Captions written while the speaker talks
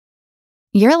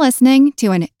You're listening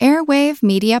to an Airwave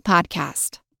Media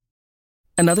Podcast.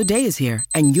 Another day is here,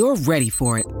 and you're ready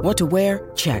for it. What to wear?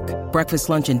 Check. Breakfast,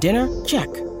 lunch, and dinner? Check.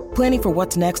 Planning for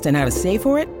what's next and how to save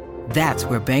for it? That's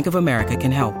where Bank of America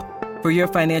can help. For your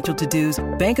financial to-dos,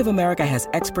 Bank of America has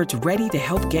experts ready to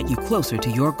help get you closer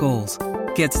to your goals.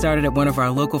 Get started at one of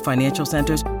our local financial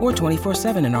centers or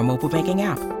 24/7 in our mobile banking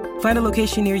app. Find a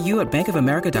location near you at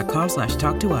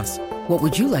bankofamerica.com/talktous. What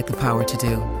would you like the power to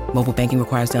do? Mobile banking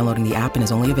requires downloading the app and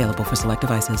is only available for select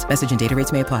devices. Message and data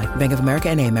rates may apply. Bank of America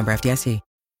N.A., member FDIC.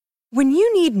 When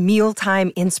you need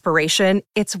mealtime inspiration,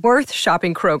 it's worth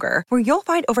shopping Kroger, where you'll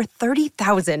find over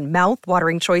 30,000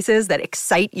 mouth-watering choices that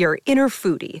excite your inner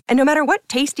foodie. And no matter what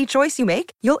tasty choice you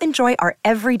make, you'll enjoy our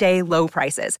everyday low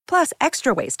prices, plus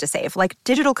extra ways to save, like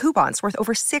digital coupons worth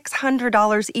over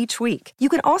 $600 each week. You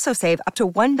can also save up to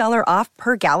 $1 off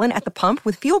per gallon at the pump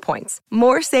with fuel points.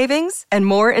 More savings and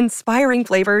more inspiring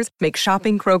flavors make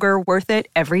shopping Kroger worth it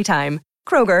every time.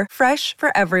 Kroger, fresh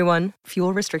for everyone.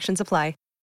 Fuel restrictions apply.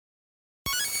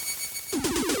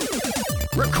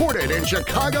 Recorded in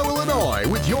Chicago, Illinois,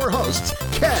 with your hosts,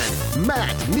 Ken,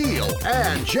 Matt, Neil,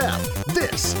 and Jeff.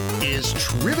 This is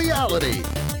Triviality.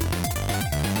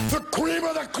 The cream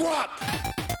of the crop!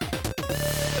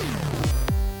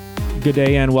 Good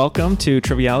day and welcome to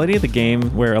Triviality, the game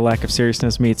where a lack of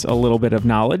seriousness meets a little bit of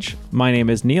knowledge. My name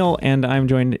is Neil, and I'm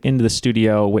joined into the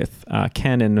studio with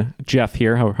Ken and Jeff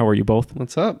here. How are you both?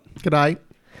 What's up? Good night.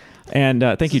 And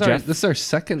thank you, Jeff. This is our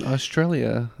second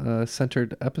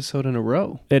Australia-centered episode in a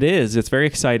row. It is. It's very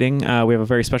exciting. We have a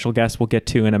very special guest we'll get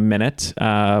to in a minute,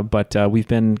 but we've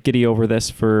been giddy over this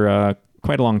for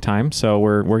quite a long time, so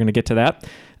we're going to get to that.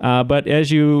 But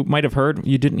as you might have heard,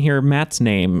 you didn't hear Matt's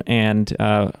name, and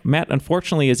Matt,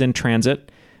 unfortunately, is in transit.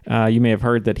 You may have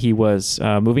heard that he was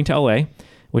moving to L.A.,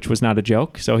 which was not a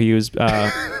joke. So he was.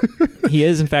 He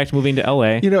is, in fact, moving to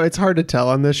L.A. You know, it's hard to tell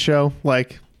on this show.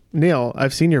 Like, Neil,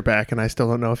 I've seen your back, and I still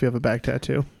don't know if you have a back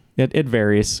tattoo. It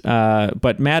varies.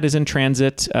 But Matt is in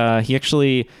transit. He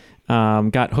actually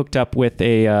got hooked up with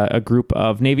a group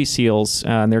of Navy SEALs,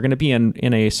 and they're going to be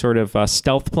in a sort of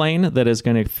stealth plane that is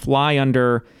going to fly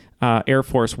under Air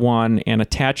Force One and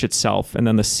attach itself. And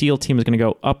then the SEAL team is going to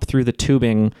go up through the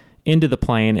tubing into the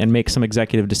plane and make some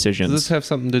executive decisions. Does this have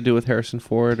something to do with Harrison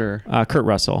Ford or Kurt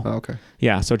Russell? Oh, okay.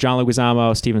 Yeah, so John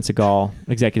Leguizamo, Steven Seagal,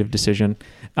 executive decision.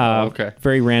 Okay.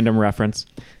 Very random reference,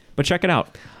 but check it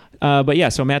out. But yeah,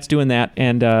 so Matt's doing that,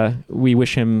 and we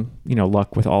wish him,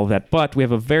 luck with all of that. But we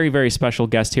have a very, very special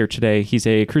guest here today. He's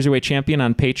a cruiserweight champion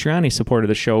on Patreon. He supported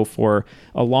the show for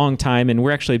a long time, and we're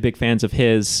actually big fans of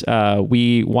his.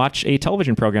 We watch a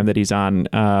television program that he's on.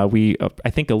 We,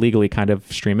 I think, illegally kind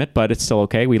of stream it, but it's still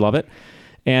okay. We love it.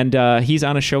 And he's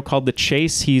on a show called The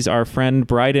Chase. He's our friend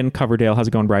Bryden Coverdale. How's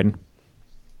it going, Bryden?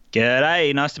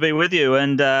 G'day, nice to be with you,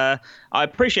 and I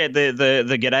appreciate the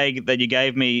g'day that you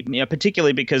gave me,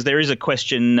 particularly because there is a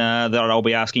question that I'll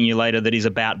be asking you later that is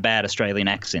about bad Australian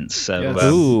accents. So,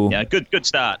 yes. Good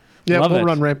start. Yeah, Love we'll it.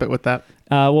 run rampant with that.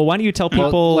 Well, why don't you tell people...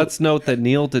 Well, let's note that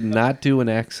Neil did not do an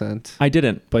accent. I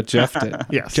didn't. But Jeff did.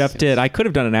 Yes. Jeff did. I could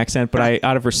have done an accent, but I,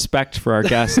 out of respect for our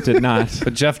guest, did not.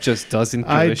 But Jeff just doesn't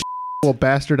give a will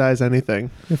bastardize anything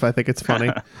if I think it's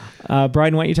funny.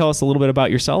 Bryden, why don't you tell us a little bit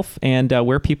about yourself and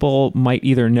where people might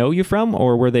either know you from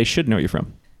or where they should know you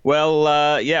from? Well,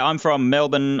 I'm from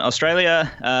Melbourne,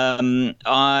 Australia. I've been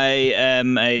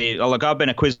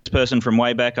a quiz person from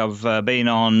way back. I've been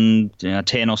on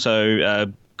 10 or so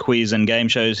quiz and game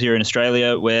shows here in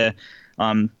Australia, where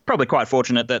I'm probably quite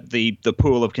fortunate that the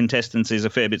pool of contestants is a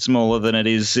fair bit smaller than it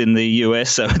is in the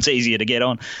US, so it's easier to get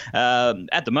on.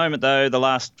 At the moment, though, the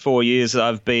last 4 years,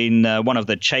 I've been one of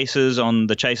the chasers on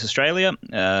The Chase Australia.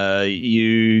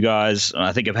 You guys,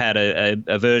 I think, have had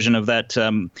a version of that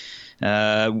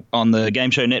on the Game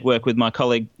Show Network with my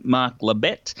colleague Mark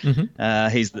Labette.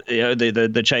 Mm-hmm. He's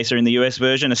the chaser in the US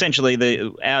version.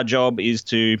 Essentially, our job is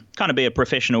to kind of be a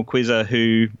professional quizzer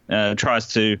who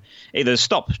tries to either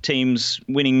stop teams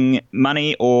winning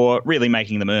money or really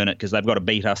making them earn it, because they've got to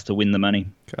beat us to win the money.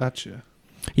 Gotcha.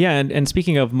 Yeah, and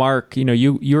speaking of Mark,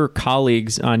 you're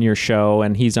colleagues on your show,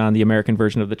 and he's on the American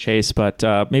version of The Chase, but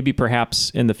maybe perhaps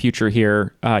in the future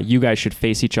here, you guys should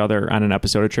face each other on an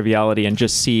episode of Triviality and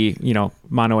just see,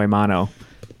 mano a mano.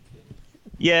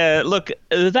 Yeah, look,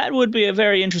 that would be a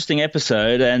very interesting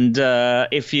episode, and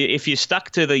if you stuck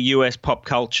to the US pop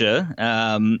culture,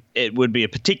 it would be a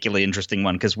particularly interesting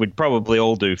one, because we'd probably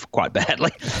all do quite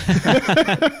badly.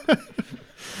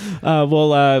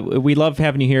 We love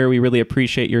having you here. We really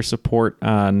appreciate your support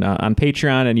on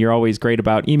Patreon, and you're always great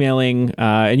about emailing.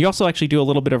 And you also actually do a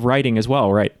little bit of writing as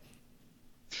well, right?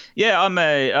 Yeah, I'm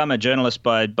a journalist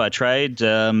by trade.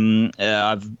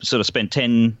 I've sort of spent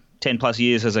 10 plus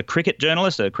years as a cricket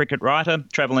journalist, a cricket writer,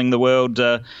 travelling the world,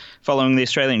 following the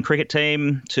Australian cricket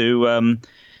team to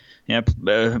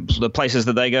the places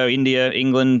that they go: India,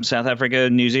 England, South Africa,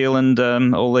 New Zealand,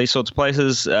 all these sorts of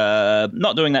places.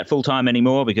 Not doing that full time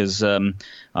anymore because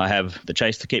I have the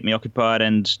Chase to keep me occupied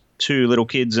and 2 little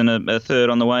kids and a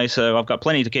third on the way. So I've got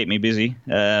plenty to keep me busy.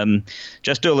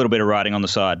 Just do a little bit of writing on the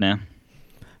side now.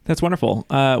 That's wonderful.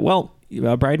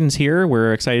 Bryden's here.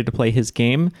 We're excited to play his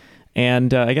game.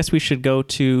 And I guess we should go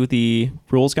to the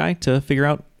rules guy to figure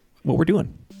out what we're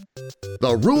doing.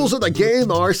 The rules of the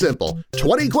game are simple.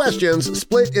 20 questions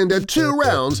split into 2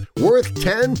 rounds worth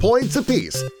 10 points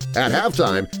apiece. At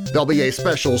halftime, there'll be a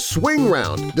special swing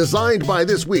round designed by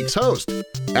this week's host.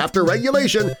 After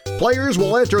regulation, players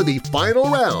will enter the final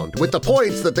round with the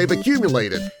points that they've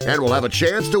accumulated and will have a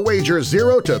chance to wager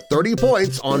 0 to 30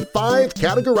 points on 5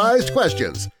 categorized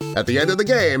questions. At the end of the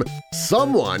game,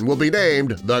 someone will be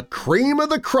named the cream of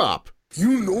the crop.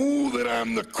 You know that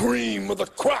I'm the cream of the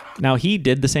crop. Now, he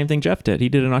did the same thing Jeff did. He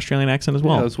did an Australian accent as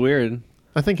well. Yeah, that was weird.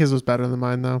 I think his was better than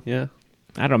mine, though. Yeah.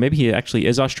 I don't know. Maybe he actually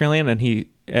is Australian and he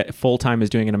full-time is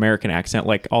doing an American accent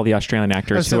like all the Australian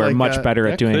actors who are much better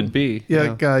at doing... Could be. Yeah,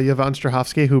 like Yvonne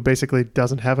Strahovski, who basically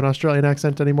doesn't have an Australian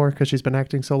accent anymore because she's been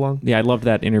acting so long. Yeah, I loved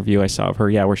that interview I saw of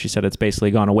her, where she said it's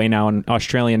basically gone away now and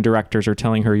Australian directors are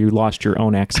telling her you lost your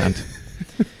own accent.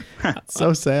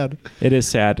 So sad. It is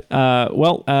sad.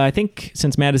 I think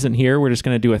since Matt isn't here, we're just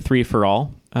going to do a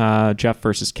 3-for-all. Jeff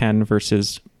versus Ken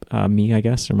versus me, I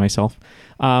guess, or myself.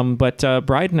 But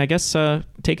Bryden, I guess,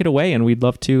 take it away, and we'd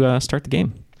love to start the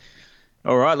game.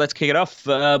 All right, let's kick it off.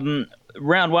 Round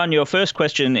 1, your first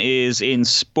question is in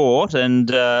sport,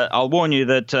 and I'll warn you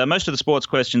that most of the sports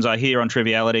questions I hear on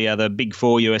Triviality are the big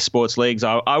 4 US sports leagues.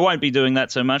 I won't be doing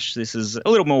that so much. This is a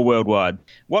little more worldwide.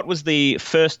 What was the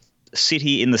first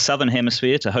city in the Southern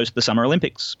Hemisphere to host the Summer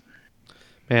Olympics?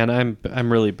 Man,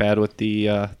 I'm really bad with the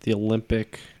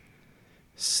Olympic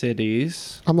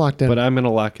cities. I'm locked in. But I'm going to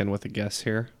lock in with a guess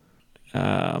here.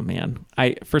 Man.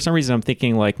 For some reason, I'm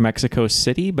thinking like Mexico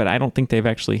City, but I don't think they've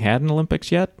actually had an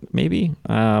Olympics yet, maybe.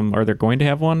 Or they're going to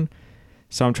have one.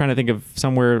 So I'm trying to think of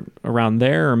somewhere around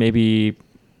there, or maybe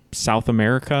South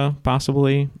America,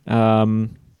 possibly. I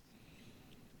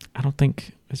don't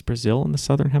think... Is Brazil in the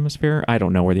Southern Hemisphere? I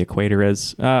don't know where the equator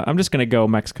is. I'm just going to go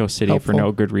Mexico City for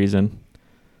no good reason.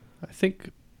 I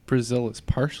think Brazil is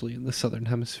partially in the Southern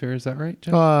Hemisphere. Is that right,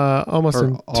 Jeff? Almost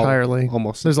entirely.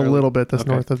 Almost. There's entirely. A little bit that's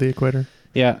north of the equator.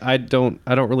 Yeah, I don't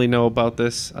really know about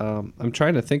this. I'm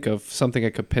trying to think of something I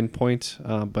could pinpoint,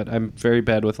 but I'm very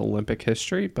bad with Olympic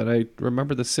history. But I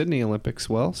remember the Sydney Olympics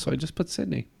well, so I just put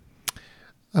Sydney.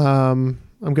 I'm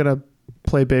going to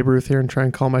play Babe Ruth here and try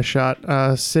and call my shot.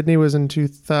 Sydney was in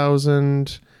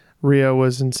 2000, Rio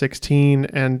was in 16,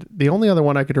 and the only other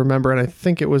one I could remember, and I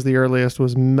think it was the earliest,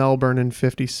 was Melbourne in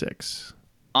 56.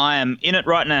 I am in it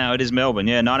right now. It is Melbourne,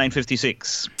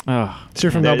 1956. Oh, so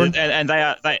you're from Melbourne? And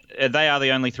they are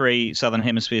the only 3 Southern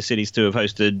Hemisphere cities to have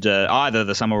hosted either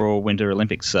the Summer or Winter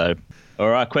Olympics. So, all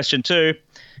right, question 2.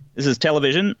 This is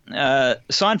television.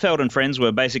 Seinfeld and Friends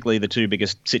were basically the 2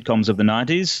 biggest sitcoms of the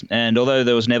 90s, and although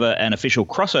there was never an official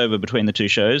crossover between the 2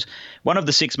 shows, one of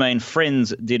the 6 main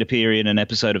Friends did appear in an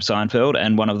episode of Seinfeld,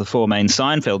 and one of the 4 main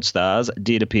Seinfeld stars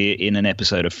did appear in an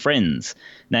episode of Friends.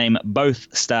 Name both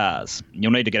stars.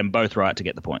 You'll need to get them both right to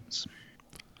get the points.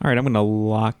 All right, I'm going to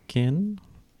lock in.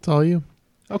 It's all you.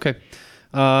 Okay.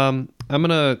 I'm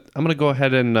gonna go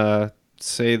ahead and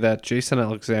say that Jason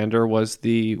Alexander was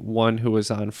the one who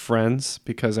was on Friends,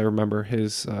 because I remember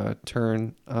his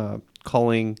turn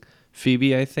calling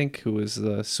Phoebe, I think, who was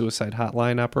the suicide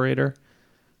hotline operator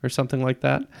or something like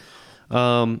that.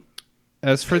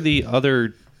 As for the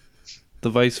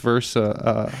vice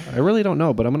versa, I really don't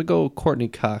know, but I'm going to go Courtney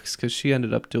Cox, because she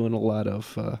ended up doing a lot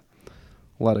of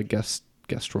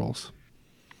guest roles.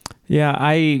 Yeah,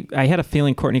 I had a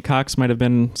feeling Courtney Cox might have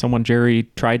been someone Jerry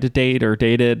tried to date or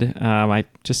dated. I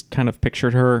just kind of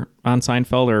pictured her on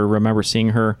Seinfeld or remember seeing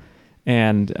her.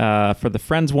 And for the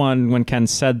Friends one, when Ken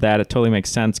said that, it totally makes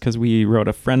sense because we wrote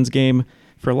a Friends game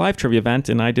for a live trivia event,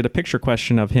 and I did a picture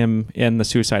question of him in the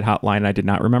suicide hotline. I did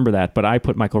not remember that, but I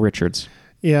put Michael Richards.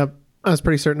 Yeah, I was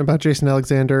pretty certain about Jason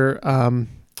Alexander.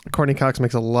 Courtney Cox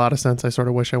makes a lot of sense. I sort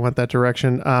of wish I went that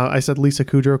direction. I said Lisa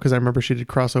Kudrow because I remember she did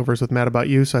crossovers with Mad About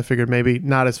You, so I figured maybe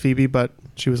not as Phoebe, but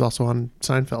she was also on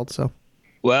Seinfeld. So,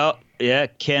 well, yeah,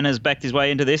 Ken has backed his way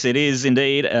into this. It is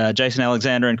indeed Jason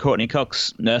Alexander and Courtney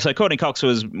Cox. So Courtney Cox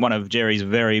was one of Jerry's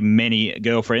very many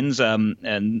girlfriends,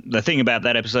 and the thing about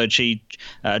that episode, she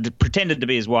pretended to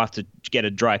be his wife to get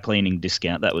a dry cleaning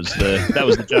discount. That was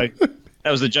the joke.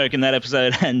 That was the joke in that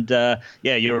episode. And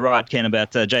yeah, you were right, Ken,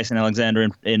 about Jason Alexander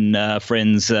in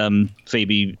Friends.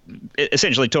 Phoebe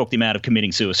essentially talked him out of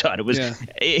committing suicide. It was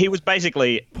he was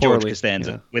basically George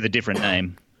Costanza with a different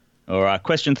name. All right,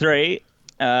 question 3.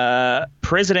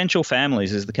 Presidential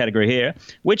families is the category here.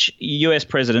 Which US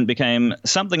president became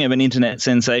something of an internet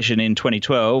sensation in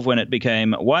 2012 when it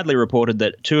became widely reported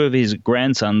that 2 of his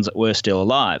grandsons were still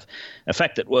alive? A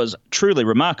fact that was truly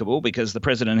remarkable because the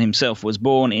president himself was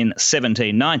born in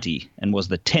 1790 and was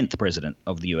the 10th president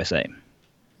of the USA.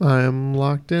 I am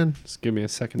locked in. Just give me a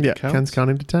second to count. Ken's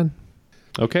counting to 10.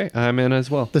 Okay, I'm in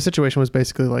as well. The situation was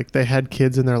basically like they had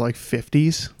kids in their like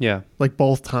 50s. Yeah. Like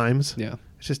both times. Yeah.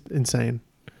 It's just insane.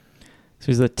 So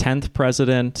he's the 10th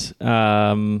president.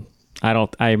 I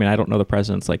don't know the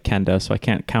presidents like Ken does, so I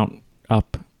can't count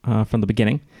up from the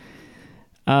beginning.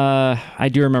 I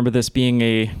do remember this being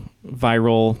a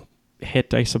viral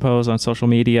hit, I suppose, on social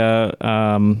media.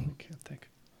 Can't think.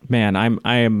 Man,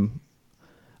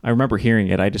 I remember hearing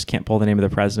it. I just can't pull the name of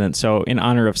the president. So in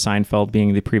honor of Seinfeld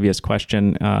being the previous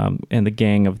question, and the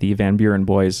gang of the Van Buren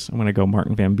boys, I'm going to go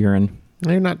Martin Van Buren.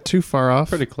 You're not too far off.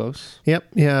 Pretty close. Yep.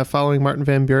 Yeah. Following Martin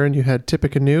Van Buren, you had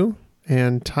Tippecanoe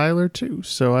and Tyler too.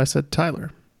 So I said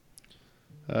Tyler.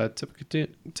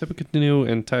 Tippecanoe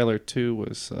and Tyler 2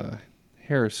 was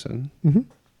Harrison. Mm-hmm.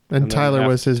 And Tyler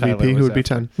was his Tyler VP, who would be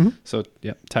after. 10. Mm-hmm. So,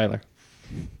 yeah, Tyler.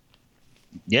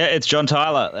 Yeah, it's John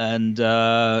Tyler. And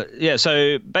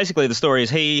so basically the story is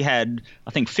he had,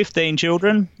 I think, 15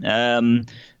 children.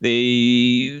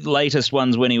 The latest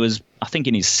ones when he was, I think,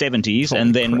 in his 70s.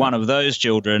 And then one of those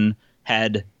children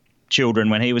had children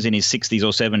when he was in his 60s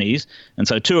or 70s. And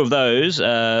so 2 of those,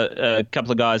 a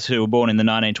couple of guys who were born in the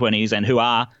 1920s and who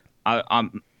are,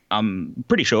 I'm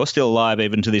pretty sure, still alive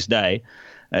even to this day,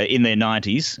 in their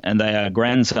 90s. And they are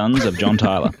grandsons of John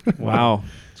Tyler. Wow.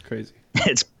 It's crazy.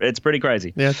 It's pretty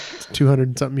crazy. Yeah,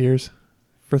 200-something years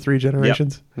for 3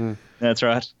 generations. Yep. That's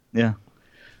right. Yeah.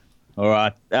 All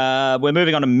right. We're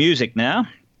moving on to music now.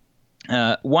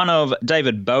 One of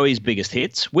David Bowie's biggest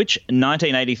hits, which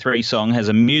 1983 song has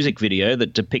a music video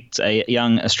that depicts a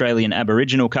young Australian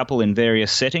Aboriginal couple in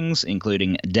various settings,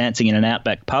 including dancing in an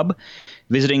outback pub,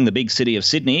 visiting the big city of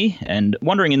Sydney, and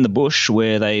wandering in the bush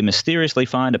where they mysteriously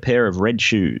find a pair of red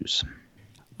shoes.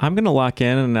 I'm going to lock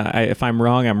in, and if I'm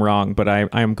wrong, I'm wrong, but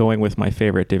I'm going with my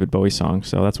favorite David Bowie song,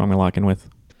 so that's what I'm going to lock in with.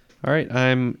 All right,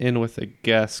 I'm in with a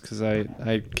guess because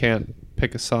I can't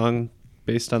pick a song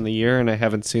based on the year, and I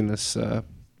haven't seen this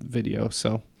video,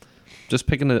 so just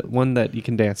picking one that you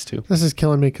can dance to. This is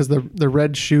killing me because the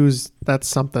red shoes, that's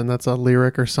something. That's a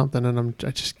lyric or something, and I'm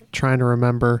just trying to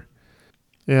remember.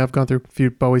 Yeah, I've gone through a few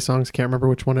Bowie songs, can't remember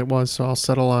which one it was, so I'll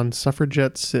settle on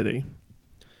Suffragette City.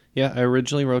 Yeah, I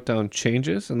originally wrote down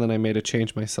Changes, and then I made a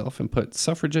change myself and put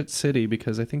Suffragette City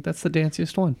because I think that's the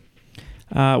danciest one.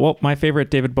 Well, my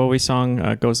favorite David Bowie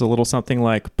song goes a little something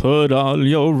like, "Put on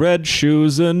your red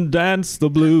shoes and dance the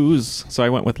blues." So I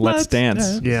went with Let's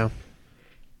Dance. Yeah.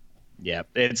 Yeah,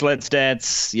 it's Let's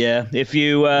Dance. Yeah, if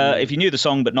you knew the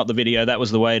song but not the video, that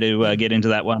was the way to get into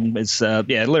that one. It's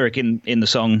lyric in the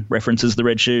song references the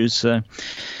red shoes. So,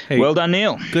 hey, well done,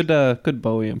 Neil. Good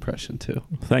Bowie impression too.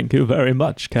 Thank you very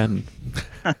much, Ken.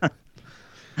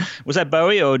 Was that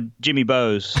Bowie or Jimmy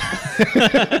Bowes?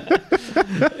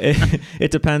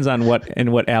 It depends on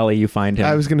what alley you find him.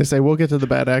 I was going to say we'll get to the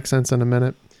bad accents in a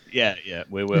minute. Yeah,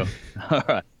 we will.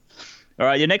 All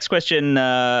right, your next question,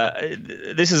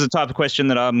 this is a type of question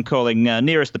that I'm calling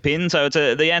nearest the pin. So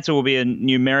the answer will be a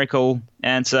numerical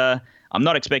answer. I'm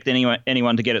not expecting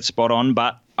anyone to get it spot on,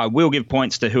 but I will give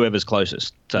points to whoever's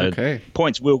closest. So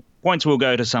points will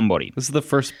go to somebody. This is the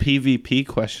first PvP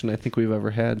question I think we've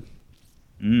ever had.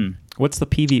 What's the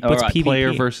PvP? What's PvP?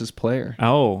 Player versus player.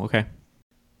 Oh, okay.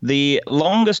 The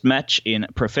longest match in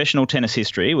professional tennis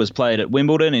history was played at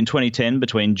Wimbledon in 2010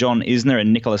 between John Isner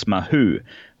and Nicolas Mahut.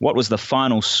 What was the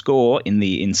final score in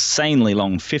the insanely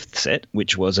long 5th set,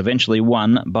 which was eventually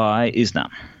won by Isner?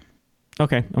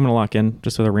 Okay, I'm going to lock in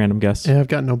just with a random guess. Yeah, I've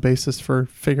got no basis for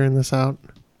figuring this out.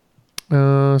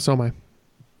 So am I. I'm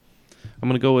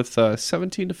going to go with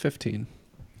 17-15.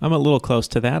 I'm a little close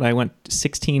to that. I went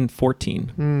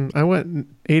 16-14. I went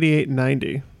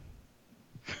 88-90.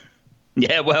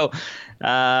 Yeah, well,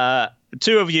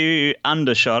 2 of you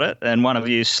undershot it, and 1 of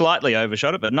you slightly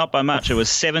overshot it, but not by much. It was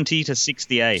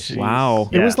 70-68. Wow.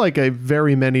 It was like a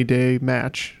very many day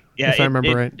match, if I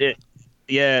remember right.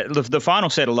 The final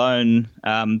set alone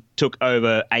took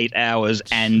over 8 hours,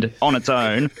 and on its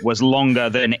own was longer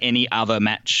than any other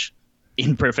match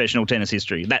in professional tennis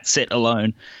history. That set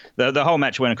alone. The whole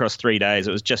match went across 3 days.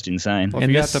 It was just insane. Well, if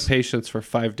you got the patience for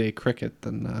 5-day cricket,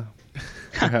 then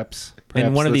Perhaps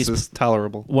And one of this these- is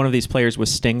tolerable. One of these players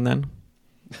was Sting then?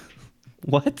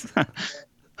 What?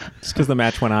 Just because the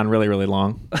match went on really, really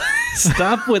long.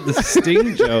 Stop with the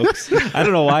Sting jokes. I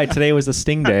don't know why. Today was a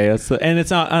Sting day. And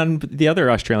it's not on the other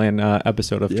Australian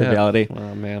episode of Triviality.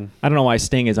 Oh, man. I don't know why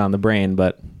Sting is on the brain,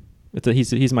 but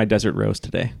he's my desert roast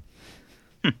today.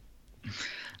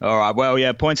 All right. Well,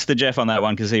 yeah, points to Jeff on that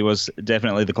one because he was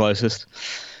definitely the closest.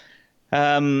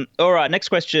 All right. Next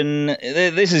question.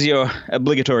 This is your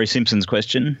obligatory Simpsons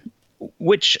question.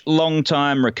 Which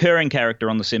long-time recurring character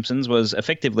on The Simpsons was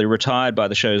effectively retired by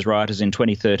the show's writers in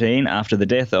 2013 after the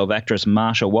death of actress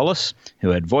Marsha Wallace, who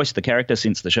had voiced the character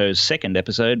since the show's second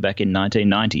episode back in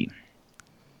 1990?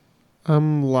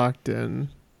 I'm locked in.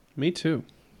 Me too.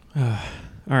 All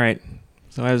right.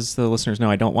 So as the listeners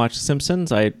know, I don't watch The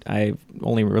Simpsons. I've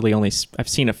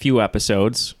seen a few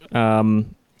episodes.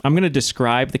 I'm going to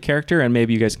describe the character, and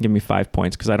maybe you guys can give me 5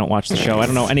 points because I don't watch the show. I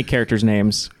don't know any characters'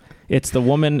 names. It's the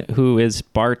woman who is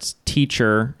Bart's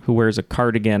teacher who wears a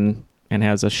cardigan and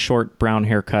has a short brown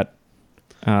haircut.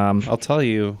 I'll tell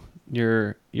you,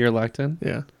 you're locked in.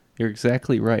 Yeah. You're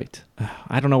exactly right.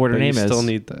 I don't know what her But name you is. still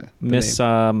need the Miss.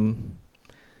 name.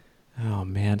 Oh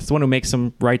man, it's the one who makes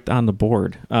them right on the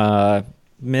board.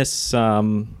 Miss. I'll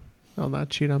not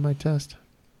cheat on my test.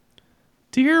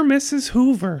 Dear Mrs.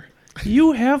 Hoover,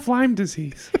 you have Lyme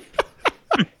disease.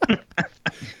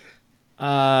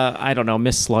 I don't know.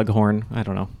 Miss Slughorn. I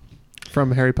don't know.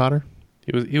 From Harry Potter?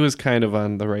 He was kind of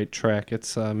on the right track.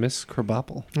 It's Miss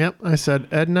Krabappel. Yep, I said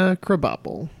Edna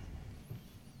Krabappel.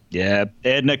 Yeah,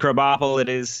 Edna Krabappel it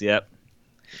is. Yep.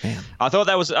 Man. I thought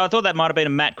that might have been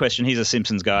a Matt question. He's a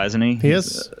Simpsons guy, isn't he? He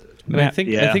is. And I think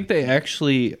Yeah. they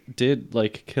actually did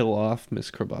kill off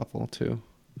Miss Krabappel too.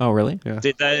 Oh really? Yeah.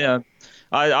 Did they?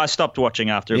 I stopped watching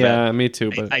after Yeah, about me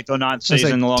too. But eighth or ninth like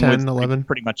season, along 10, with 11.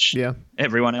 pretty much Yeah.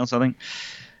 everyone else, I think.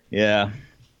 Yeah.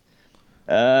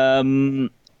 All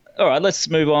right, let's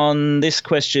move on. This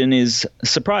question is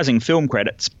surprising film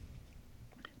credits.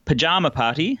 Pajama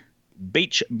Party,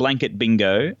 Beach Blanket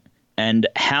Bingo, and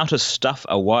How to Stuff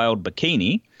a Wild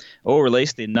Bikini, all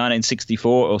released in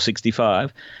 1964 or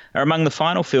 65, are among the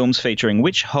final films featuring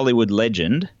which Hollywood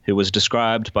legend who was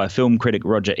described by film critic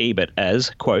Roger Ebert as,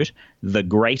 quote, the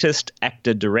greatest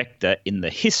actor-director in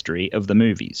the history of the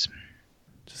movies.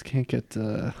 just can't get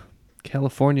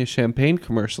California champagne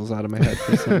commercials out of my head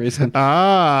for some reason.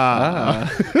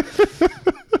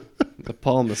 The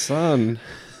Paul Masson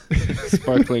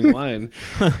sparkling wine.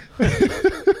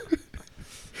 The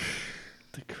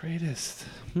greatest.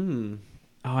 Oh,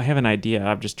 I have an idea.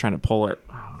 I'm just trying to pull it.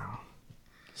 I don't know.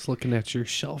 Just looking at your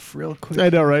shelf real quick. I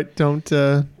know, right? Don't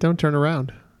turn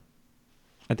around.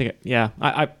 I think. Yeah.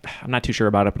 I'm not too sure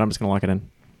about it, but I'm just gonna lock it in.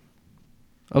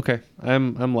 Okay,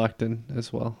 I'm locked in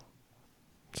as well.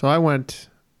 So I went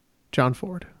John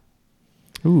Ford.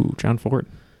 Ooh, John Ford.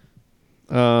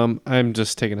 I'm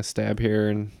just taking a stab here,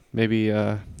 and maybe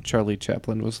Charlie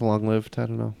Chaplin was long-lived. I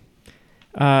don't know.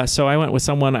 So I went with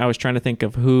someone. I was trying to think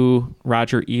of who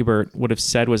Roger Ebert would have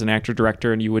said was an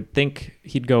actor-director, and you would think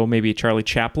he'd go maybe Charlie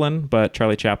Chaplin, but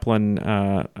Charlie Chaplin,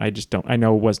 I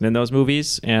know wasn't in those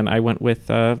movies, and I went with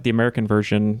the American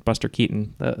version, Buster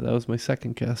Keaton. That was my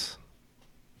second guess.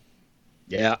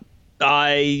 Yeah.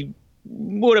 I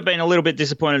would have been a little bit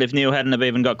disappointed if Neil hadn't have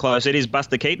even got close. It is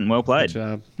Buster Keaton. Well Good played.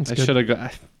 job. That's I good. should have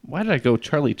got. Why did I go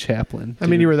Charlie Chaplin? I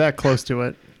mean, you were that close to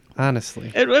it. honestly.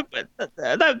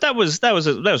 That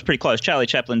was pretty close. Charlie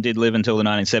Chaplin did live until the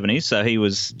 1970s, so he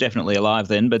was definitely alive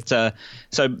then. But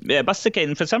Buster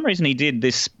Keaton, for some reason, he did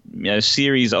this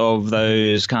series of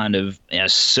those kind of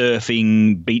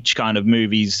surfing beach kind of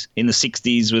movies in the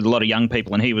 60s with a lot of young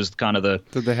people, and he was kind of the.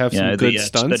 Did they have some good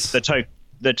stunts?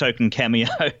 The token cameo.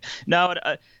 No,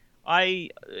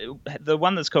 the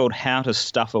one that's called How to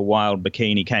Stuff a Wild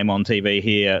Bikini came on TV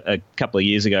here a couple of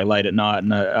years ago late at night,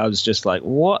 and I was just like,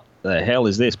 what the hell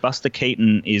is this? Buster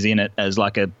Keaton is in it as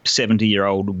like a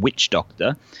 70-year-old witch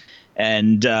doctor.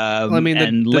 And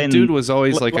the dude was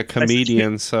always like a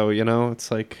comedian, so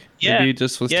it's like maybe he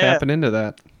just was tapping into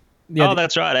that. Yeah,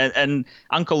 that's right. And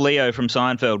Uncle Leo from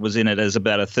Seinfeld was in it as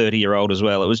about a 30-year-old as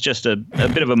well. It was just a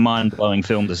bit of a mind-blowing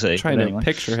film to see. Trying to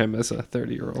picture him as a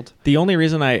 30-year-old. The only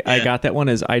reason I got that one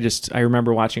is I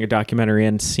remember watching a documentary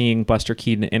and seeing Buster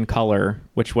Keaton in color,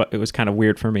 it was kind of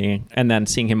weird for me, and then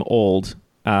seeing him old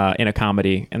in a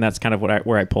comedy, and that's kind of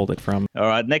where I pulled it from. All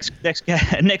right, next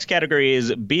category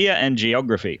is beer and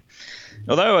geography.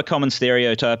 Although a common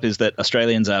stereotype is that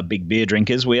Australians are big beer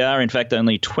drinkers, we are in fact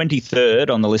only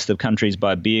 23rd on the list of countries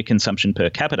by beer consumption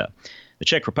per capita. The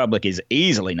Czech Republic is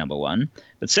easily number one,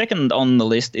 but second on the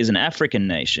list is an African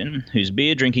nation whose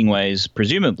beer drinking ways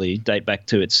presumably date back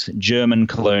to its German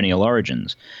colonial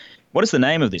origins. What is the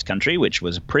name of this country, which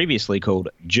was previously called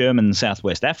German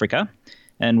Southwest Africa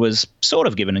and was sort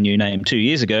of given a new name 2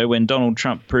 years ago when Donald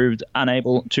Trump proved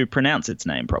unable to pronounce its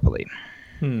name properly?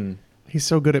 He's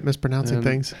so good at mispronouncing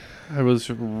things. I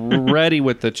was ready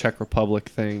with the Czech Republic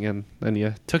thing, and then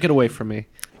you took it away from me.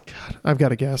 God, I've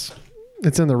got a guess.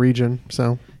 It's in the region,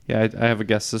 so. Yeah, I have a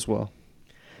guess as well.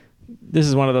 This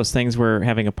is one of those things where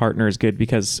having a partner is good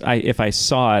because if I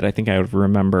saw it, I think I would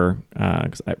remember,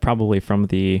 probably from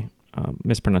the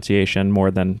mispronunciation more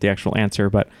than the actual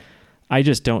answer, but I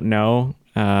just don't know.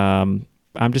 I'm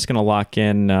just going to lock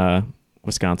in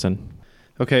Wisconsin.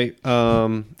 Okay,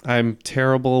 I'm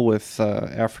terrible with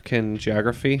African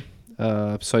geography,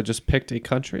 so I just picked a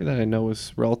country that I know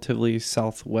is relatively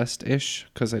southwest-ish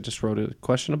because I just wrote a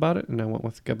question about it, and I went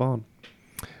with Gabon.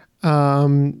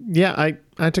 Yeah,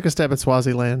 I took a stab at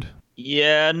Swaziland.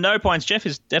 Yeah, no points. Jeff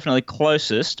is definitely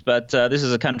closest, but this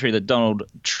is a country that Donald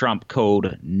Trump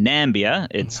called Nambia.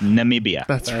 It's Namibia.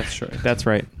 That's right. That's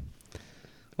right.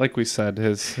 Like we said,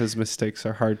 his mistakes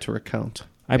are hard to recount.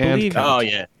 I believe. Oh,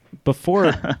 yeah.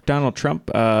 Before Donald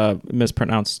Trump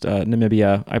mispronounced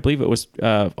Namibia, I believe it was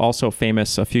also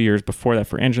famous a few years before that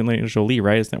for Angelina Jolie,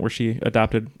 right? Isn't that where she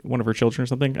adopted one of her children or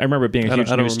something? I remember it being a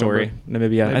huge news story. Namibia.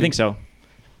 Maybe. I think so.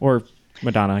 Or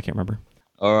Madonna, I can't remember.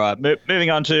 All right, moving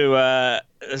on to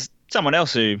someone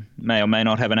else who may or may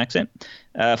not have an accent.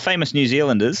 Famous New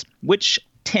Zealanders. Which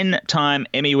 10-time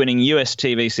Emmy-winning US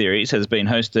TV series has been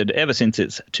hosted ever since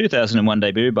its 2001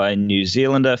 debut by New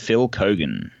Zealander Phil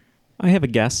Kogan? I have a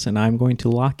guess, and I'm going to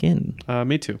lock in.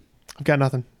 Me too. I've got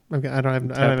nothing. I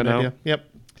don't have an idea. Yep.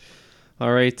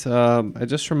 All right. I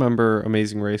just remember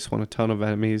Amazing Race won a ton of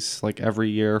Emmys like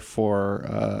every year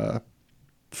for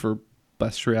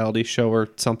Best Reality Show or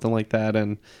something like that,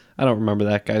 and I don't remember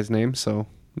that guy's name, so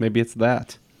maybe it's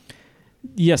that.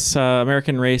 Yes,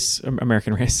 American Race.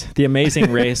 The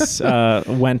Amazing Race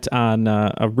went on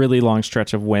a really long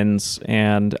stretch of wins,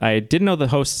 and I didn't know the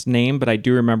host's name, but I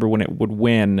do remember when it would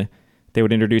win, they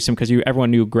would introduce him because everyone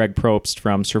knew Greg Probst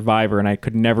from Survivor, and I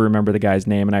could never remember the guy's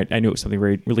name, and I knew it was something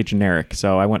really generic,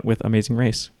 so I went with Amazing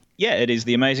Race. Yeah, it is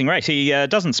The Amazing Race. He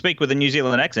doesn't speak with a New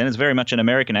Zealand accent. It's very much an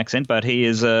American accent, but he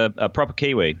is a proper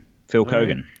Kiwi, Phil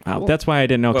Kogan. Wow, that's why I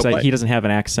didn't know, because he doesn't have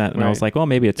an accent, and I was like, well,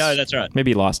 maybe it's... No, that's right.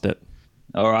 Maybe he lost it.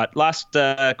 All right, last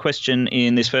question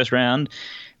in this first round.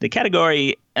 The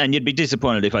category, and you'd be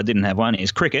disappointed if I didn't have one,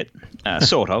 is cricket,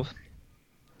 sort of.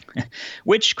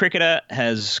 Which cricketer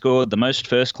has scored the most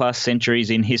first-class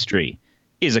centuries in history?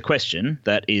 Is a question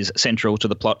that is central to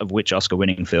the plot of which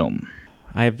Oscar-winning film?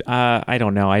 I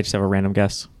don't know. I just have a random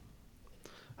guess.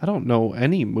 I don't know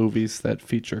any movies that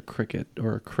feature cricket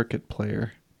or a cricket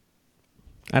player.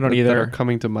 I don't either. That are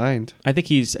coming to mind. I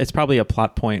think it's probably a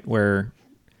plot point where,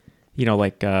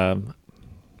 like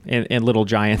in Little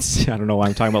Giants, I don't know why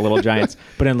I'm talking about Little Giants,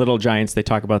 but in Little Giants, they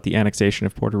talk about the annexation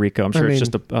of Puerto Rico. I'm sure it's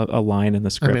just a line in the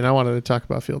script. I wanted to talk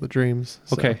about Field of Dreams.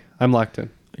 So. Okay, I'm locked in.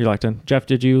 You're locked in. Jeff,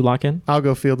 did you lock in? I'll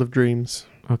go Field of Dreams.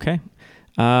 Okay.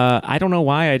 I don't know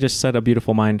why I just said A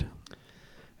Beautiful Mind.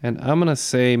 And I'm going to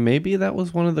say maybe that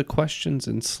was one of the questions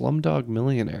in Slumdog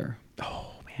Millionaire.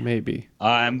 Oh, man. Maybe.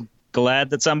 I'm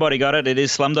glad that somebody got it. It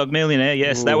is Slumdog Millionaire.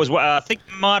 Yes, that was what I think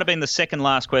might have been the second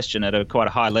last question at quite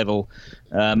a high level.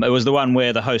 It was the one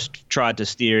where the host tried to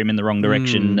steer him in the wrong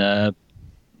direction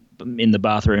in the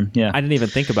bathroom. Yeah, I didn't even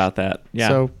think about that. Yeah.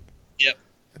 So, yep.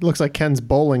 It looks like Ken's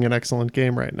bowling an excellent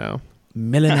game right now.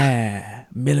 Millionaire.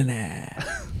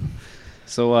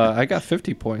 So I got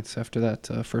 50 points after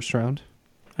that first round.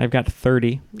 I've got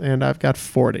 30. And I've got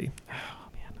 40.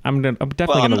 Oh, man. I'm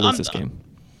definitely going to lose this game.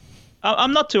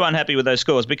 I'm not too unhappy with those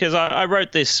scores because I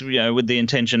wrote this, with the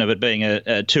intention of it being a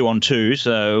 2-on-2.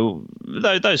 So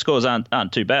those scores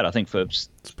aren't too bad, I think, for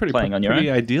playing on your own.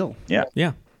 Pretty ideal. Yeah.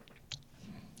 Yeah.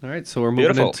 All right, so we're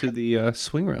moving into the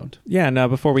swing round. Yeah, now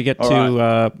before we get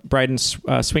to Bryden's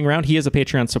swing round, he is a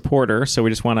Patreon supporter, so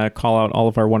we just want to call out all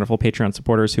of our wonderful Patreon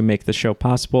supporters who make the show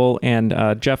possible. And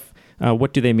Jeff,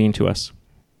 what do they mean to us?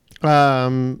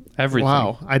 Everything.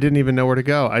 Wow, I didn't even know where to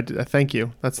go. I thank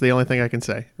you. That's the only thing I can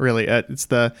say. Really, it's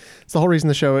the whole reason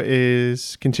the show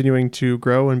is continuing to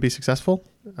grow and be successful.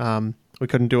 We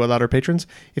couldn't do it without our patrons.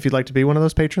 If you'd like to be one of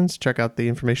those patrons, check out the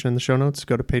information in the show notes.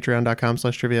 Go to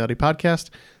patreon.com/trivialitypodcast.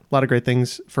 A lot of great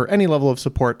things for any level of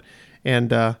support.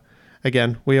 And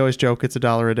again, we always joke it's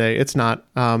 $1 a day. It's not.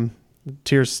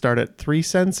 Tiers start at 3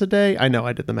 cents a day. I know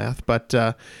I did the math, but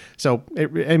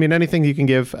anything you can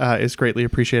give is greatly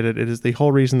appreciated. It is the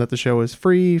whole reason that the show is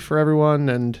free for everyone,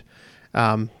 and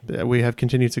we have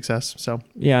continued success. So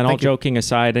yeah, and all thank you. joking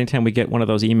aside, anytime we get one of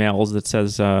those emails that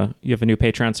says you have a new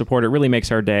Patreon support, it really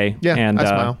makes our day. Yeah, and I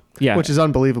smile. Yeah, which is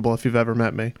unbelievable if you've ever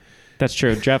met me. that's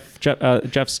true.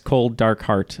 Jeff's cold, dark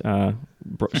heart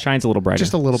shines a little brighter.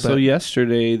 Just a little bit. So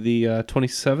yesterday, the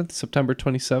 27th, September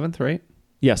 27th, right?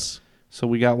 Yes. So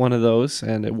we got one of those,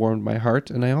 and it warmed my heart.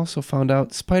 And I also found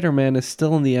out Spider-Man is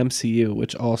still in the MCU,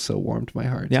 which also warmed my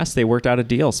heart. Yes, they worked out a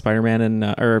deal.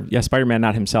 Spider-Man Spider-Man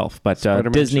not himself, but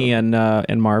Disney and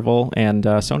Marvel and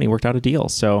Sony worked out a deal.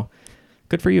 So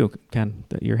good for you, Ken.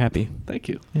 That you're happy. Thank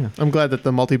you. Yeah. I'm glad that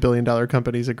the multi-billion-dollar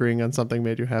companies agreeing on something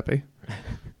made you happy.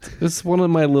 It's one of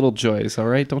my little joys. All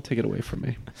right, don't take it away from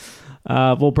me.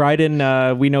 Well,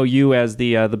 Bryden, we know you as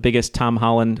the biggest Tom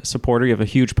Holland supporter. You have a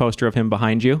huge poster of him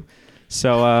behind you.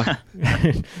 So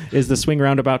is the swing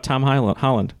round about Tom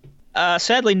Holland?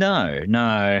 Sadly, no.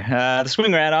 The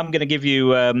swing round, I'm going to give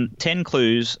you 10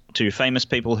 clues to famous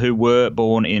people who were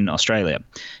born in Australia.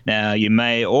 Now, you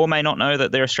may or may not know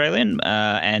that they're Australian,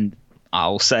 and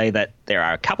I'll say that there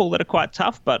are a couple that are quite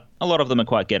tough, but a lot of them are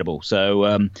quite gettable.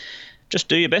 So just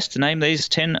do your best to name these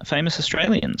 10 famous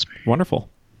Australians. Wonderful.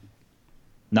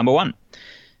 Number 1.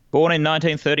 Born in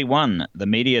 1931, the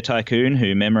media tycoon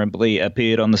who memorably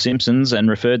appeared on The Simpsons and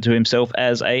referred to himself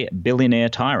as a billionaire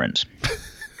tyrant.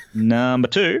 Number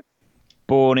 2.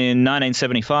 Born in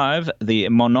 1975, the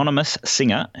mononymous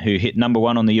singer who hit number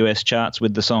 1 on the US charts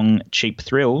with the song Cheap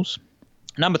Thrills.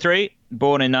 Number 3.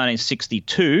 Born in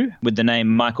 1962 with the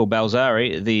name Michael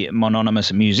Balzari, the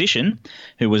mononymous musician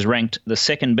who was ranked the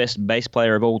second best bass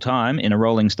player of all time in a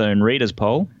Rolling Stone Readers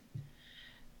poll.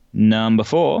 Number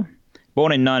 4.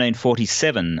 Born in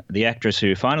 1947, the actress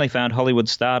who finally found Hollywood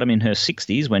stardom in her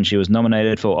 60s when she was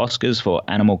nominated for Oscars for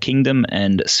Animal Kingdom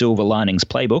and Silver Linings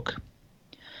Playbook.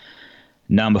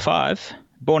 Number 5.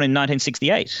 Born in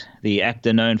 1968, the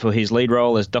actor known for his lead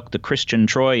role as Dr. Christian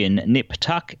Troy in Nip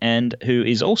Tuck and who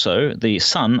is also the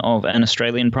son of an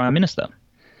Australian Prime Minister.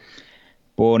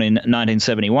 Born in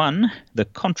 1971, the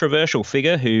controversial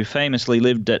figure who famously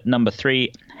lived at number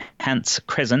 3 Hants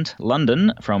Crescent,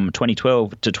 London, from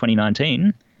 2012 to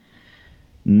 2019.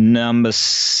 Number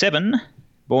 7,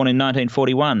 born in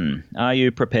 1941. Are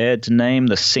you prepared to name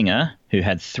the singer who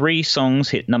had 3 songs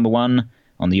hit number 1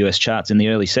 on the US charts in the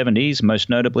early 70s, most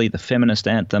notably the feminist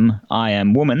anthem I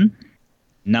Am Woman?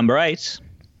 Number 8.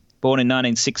 Born in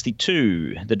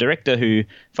 1962, the director who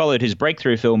followed his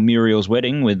breakthrough film Muriel's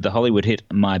Wedding with the Hollywood hit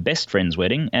My Best Friend's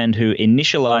Wedding and who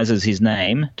initializes his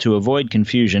name to avoid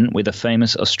confusion with a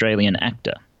famous Australian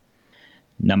actor.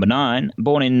 Number 9,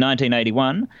 born in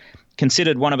 1981,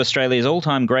 considered one of Australia's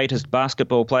all-time greatest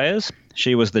basketball players.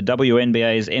 She was the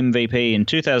WNBA's MVP in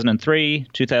 2003,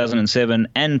 2007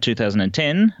 and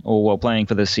 2010, all while playing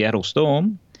for the Seattle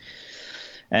Storm.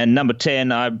 And number 10,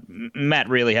 Matt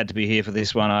really had to be here for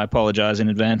this one. I apologise in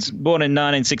advance. Born in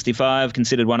 1965,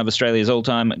 considered one of Australia's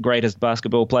all-time greatest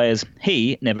basketball players.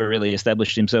 He never really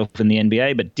established himself in the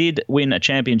NBA, but did win a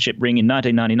championship ring in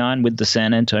 1999 with the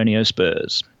San Antonio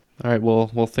Spurs. All right, we'll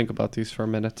think about these for a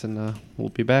minute, and we'll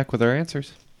be back with our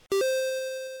answers.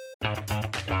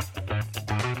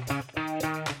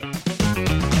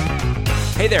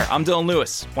 Hey there, I'm Dylan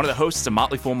Lewis, one of the hosts of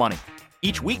Motley Fool Money.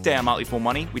 Each weekday on Motley Fool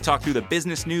Money, we talk through the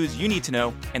business news you need to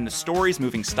know and the stories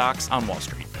moving stocks on Wall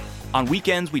Street. On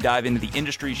weekends, we dive into the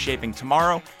industries shaping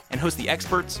tomorrow and host the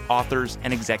experts, authors,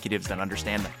 and executives that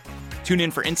understand them. Tune in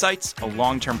for insights, a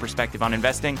long-term perspective on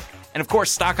investing, and of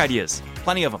course, stock ideas.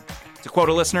 Plenty of them. To quote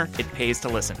a listener, it pays to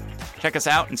listen. Check us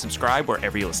out and subscribe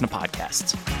wherever you listen to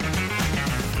podcasts.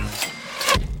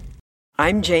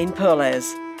 I'm Jane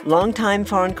Perlez, longtime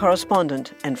foreign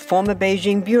correspondent and former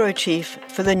Beijing bureau chief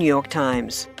for the New York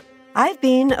Times. I've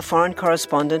been a foreign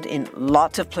correspondent in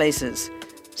lots of places: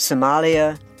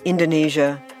 Somalia,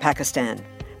 Indonesia, Pakistan,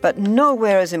 but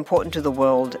nowhere as important to the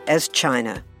world as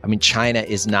China. I mean, China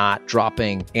is not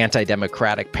dropping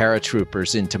anti-democratic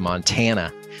paratroopers into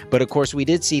Montana. But of course, we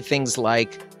did see things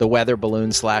like the weather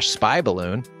balloon / spy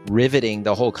balloon riveting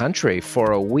the whole country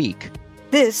for a week.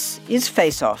 This is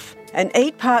Face Off, an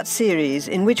 8-part series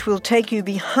in which we'll take you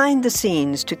behind the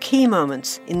scenes to key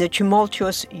moments in the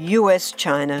tumultuous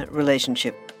U.S.-China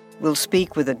relationship. We'll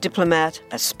speak with a diplomat,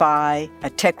 a spy, a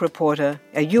tech reporter,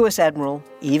 a U.S. admiral,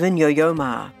 even Yo-Yo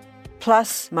Ma.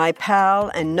 Plus, my pal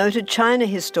and noted China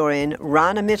historian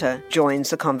Rana Mitter joins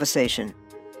the conversation.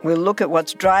 We'll look at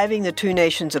what's driving the two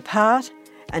nations apart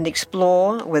and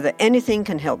explore whether anything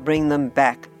can help bring them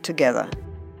back together.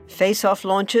 Face Off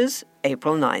launches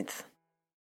April 9th.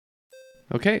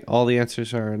 Okay, all the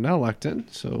answers are now locked in,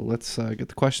 so let's get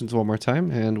the questions one more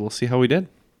time, and we'll see how we did.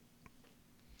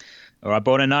 All right,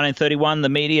 born in 1931, the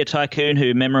media tycoon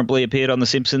who memorably appeared on The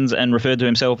Simpsons and referred to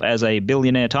himself as a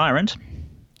billionaire tyrant.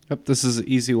 Yep, this is an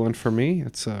easy one for me.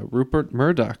 It's Rupert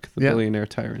Murdoch, the billionaire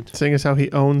tyrant. Seeing as how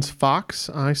he owns Fox,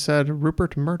 I said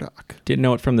Rupert Murdoch. Didn't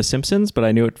know it from The Simpsons, but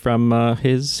I knew it from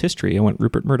his history. I went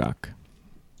Rupert Murdoch.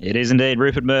 It is indeed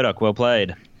Rupert Murdoch. Well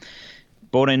played.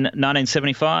 Born in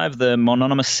 1975, the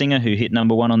mononymous singer who hit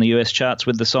number 1 on the US charts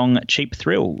with the song Cheap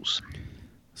Thrills.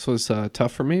 This was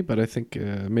tough for me, but I think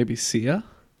maybe Sia.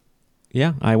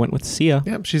 Yeah, I went with Sia.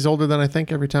 Yep, she's older than I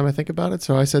think every time I think about it,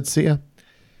 so I said Sia.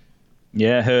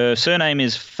 Yeah, her surname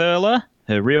is Furler.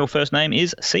 Her real first name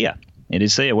is Sia. It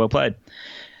is Sia. Well played.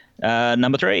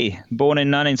 Number 3, born in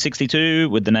 1962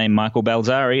 with the name Michael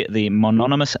Balzari, the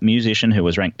mononymous musician who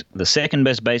was ranked the second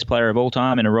best bass player of all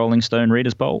time in a Rolling Stone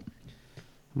Reader's Poll.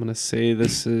 I'm going to say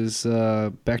this is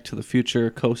Back to the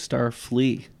Future co-star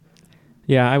Flea.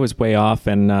 Yeah, I was way off,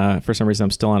 and for some reason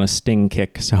I'm still on a Sting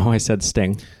kick, so I said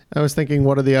Sting. I was thinking,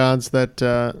 what are the odds that,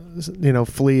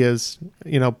 Flea is,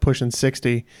 pushing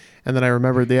 60? And then I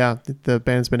remembered, the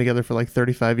band's been together for like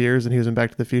 35 years, and he was in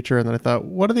Back to the Future. And then I thought,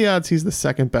 what are the odds he's the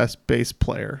second best bass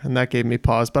player? And that gave me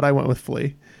pause, but I went with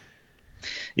Flea.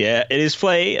 Yeah, it is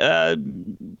Flea. A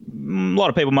lot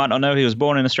of people might not know he was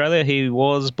born in Australia. He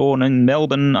was born in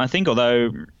Melbourne, I think, although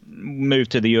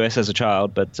moved to the US as a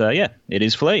child. But it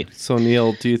is Flea. So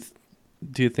Neil, do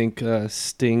you think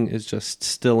Sting is just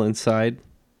still inside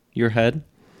your head?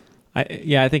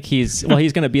 I think he's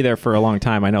going to be there for a long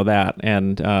time. I know that,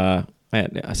 and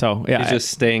so yeah, he's just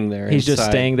staying there. He's just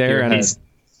staying there, and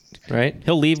right.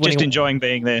 He'll leave when just enjoying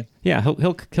being there. Yeah,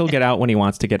 he'll get out when he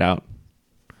wants to get out.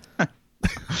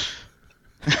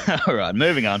 All right,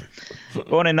 moving on.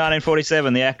 Born in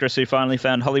 1947, the actress who finally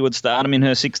found Hollywood stardom in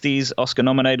her 60s, Oscar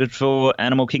nominated for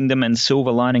Animal Kingdom and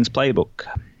Silver Linings Playbook.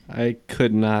 I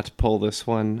could not pull this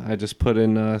one. I just put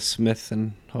in Smith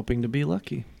and hoping to be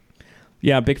lucky.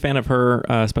 Yeah, big fan of her,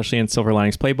 especially in Silver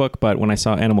Linings Playbook. But when I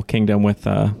saw Animal Kingdom with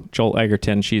Joel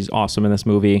Edgerton, she's awesome in this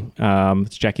movie.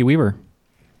 It's Jackie Weaver.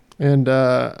 And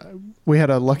we had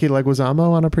a Lucky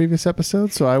Leguizamo on a previous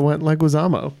episode, so I went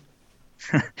Leguizamo.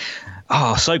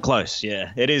 Oh, so close.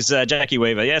 Yeah, it is Jackie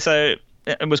Weaver. Yeah, so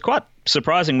it was quite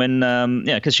surprising when,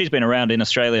 because she's been around in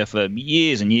Australia for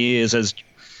years and years as,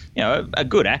 a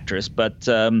good actress, but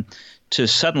to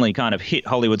suddenly kind of hit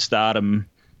Hollywood stardom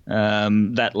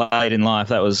that late in life,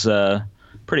 that was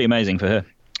pretty amazing for her.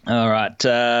 All right.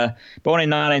 Born in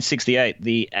 1968,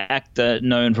 the actor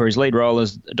known for his lead role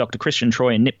as Dr. Christian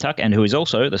Troy in Nip Tuck, and who is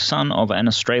also the son of an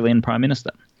Australian Prime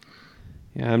Minister.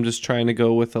 Yeah, I'm just trying to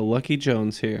go with a Lucky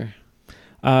Jones here.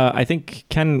 I think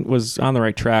Ken was on the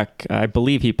right track. I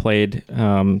believe he played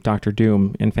Dr.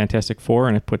 Doom in Fantastic Four,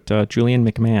 and I put Julian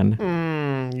McMahon.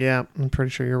 Yeah, I'm pretty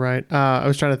sure you're right. I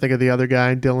was trying to think of the other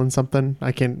guy, Dylan something.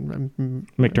 I can't...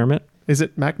 McDermott? Is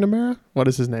it McNamara? What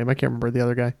is his name? I can't remember the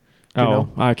other guy.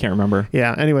 I can't remember.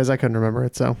 Yeah, anyways, I couldn't remember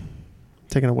it, so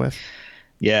taking a whiff.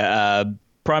 Yeah,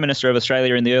 Prime Minister of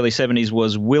Australia in the early 70s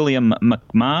was William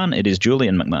McMahon. It is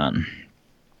Julian McMahon.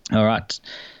 All right.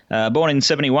 Born in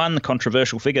 1971, the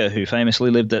controversial figure who famously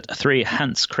lived at 3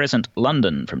 Hunts Crescent,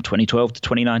 London from 2012 to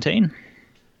 2019.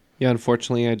 Yeah,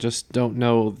 unfortunately, I just don't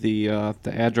know the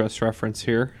address reference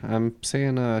here. I'm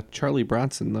saying Charlie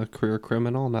Bronson, the career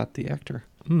criminal, not the actor.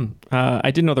 I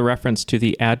didn't know the reference to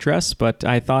the address, but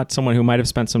I thought someone who might have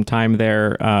spent some time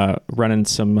there running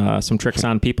some tricks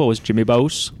on people was Jimmy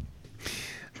Bose.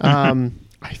 I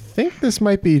think this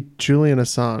might be Julian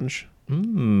Assange.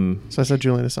 So I said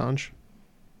Julian Assange.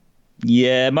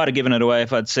 Yeah, might have given it away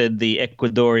if I'd said the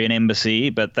Ecuadorian embassy,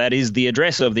 but that is the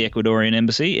address of the Ecuadorian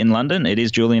embassy in London. It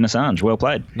is Julian Assange. Well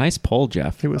played. Nice poll,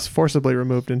 Jeff. He was forcibly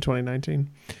removed in 2019.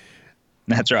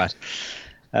 That's right.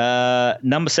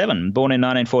 Number 7, born in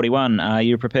 1941. Are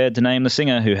you prepared to name the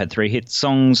singer who had 3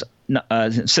 songs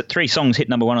hit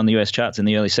number 1 on the US charts in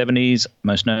the early 70s,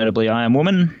 most notably I Am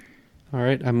Woman? All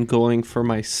right, I'm going for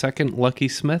my second Lucky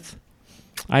Smith.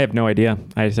 I have no idea.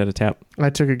 I just had a tap. I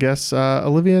took a guess.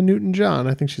 Olivia Newton-John.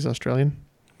 I think she's Australian.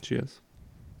 She is.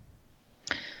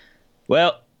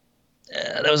 Well,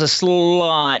 there was a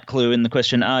slight clue in the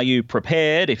question. Are you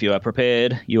prepared? If you are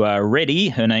prepared, you are ready.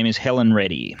 Her name is Helen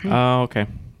Reddy. Oh, okay.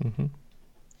 Mm-hmm.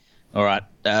 All right.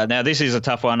 Now, this is a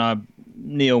tough one.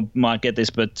 Neil might get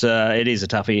this, but it is a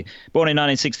toughie. Born in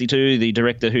 1962, the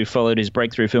director who followed his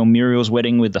breakthrough film Muriel's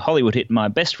Wedding with the Hollywood hit My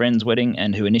Best Friend's Wedding,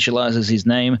 and who initializes his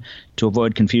name to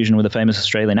avoid confusion with a famous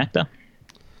Australian actor.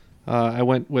 I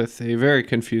went with a very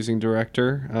confusing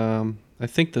director. I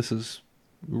think this is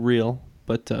real,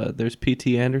 but there's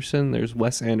P.T. Anderson, there's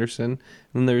Wes Anderson,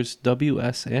 and there's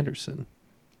W.S. Anderson.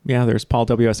 Yeah, there's Paul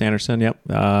W.S. Anderson, yep,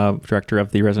 director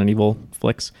of the Resident Evil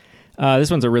flicks.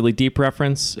 This one's a really deep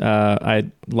reference.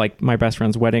 I like My Best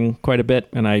Friend's Wedding quite a bit,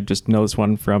 and I just know this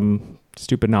one from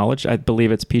stupid knowledge. I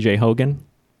believe it's PJ Hogan.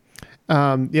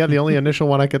 Yeah, the only initial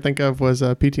one I could think of was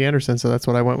P.T. Anderson, so that's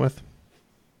what I went with.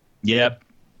 Yep.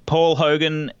 Paul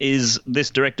Hogan is this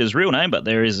director's real name, but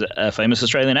there is a famous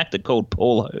Australian actor called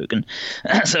Paul Hogan.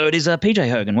 So it is PJ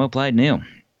Hogan. Well played, Neil.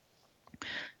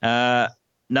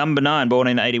 Number 9, born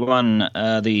in 81,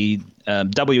 the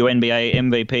WNBA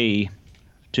MVP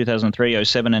 2003,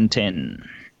 07, and 10.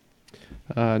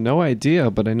 No idea,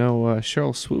 but I know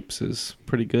Cheryl Swoops is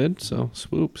pretty good, so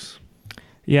Swoops.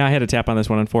 Yeah, I had to tap on this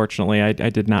one, unfortunately. I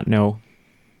did not know.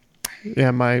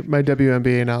 Yeah, my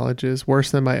WNBA knowledge is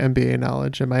worse than my NBA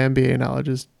knowledge, and my NBA knowledge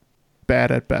is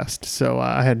bad at best. So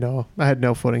I had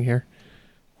no footing here.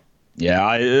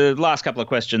 Yeah, last couple of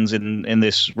questions in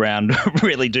this round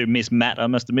really do miss Matt, I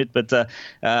must admit. But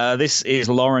this is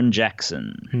Lauren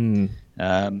Jackson,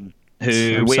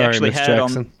 who we actually had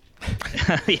Jackson.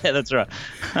 Yeah, that's right.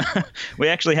 We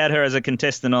actually had her as a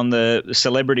contestant on the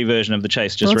celebrity version of The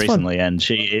Chase just recently, fun. And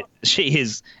she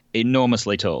is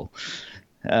enormously tall.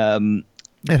 And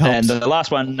the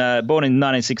last one, born in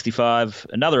 1965,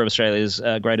 another of Australia's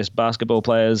greatest basketball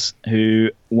players who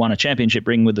won a championship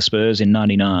ring with the Spurs in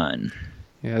 99.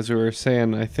 Yeah, as we were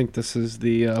saying, I think this is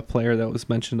the player that was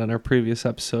mentioned on our previous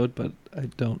episode, but I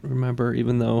don't remember,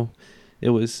 even though it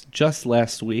was just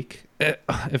last week,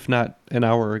 if not an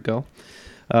hour ago.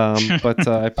 But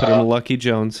I put in Lucky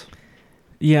Jones.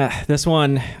 Yeah, this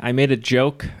one, I made a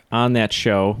joke on that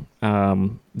show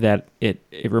that it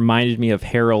reminded me of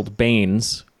Harold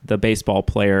Baines, the baseball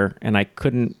player, and I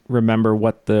couldn't remember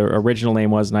what the original name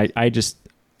was, and I just,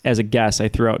 as a guess, I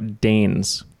threw out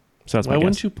Danes. So that's my guess. Why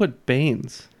wouldn't you put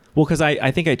Baines? Well, because I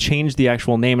think I changed the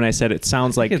actual name, and I said it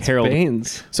sounds like Harold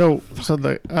Baines. So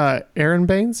the Aaron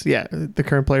Baines, yeah, the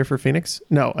current player for Phoenix.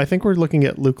 No, I think we're looking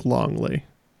at Luke Longley.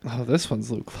 Oh, this one's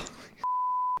Luke Longley.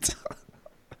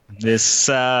 This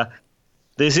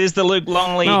is the Luke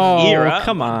Longley era. Oh,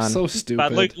 come on. So stupid.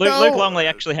 But Luke Longley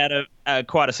actually had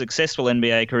quite a successful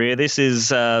NBA career. This is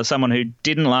someone who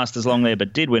didn't last as long there,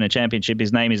 but did win a championship.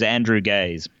 His name is Andrew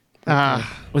Gaze.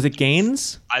 Was it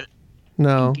Gaines?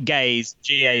 No. Gaze,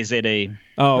 G-A-Z-E.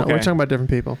 Oh, okay. No, we're talking about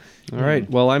different people. All right.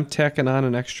 Well, I'm tacking on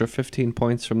an extra 15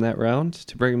 points from that round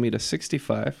to bring me to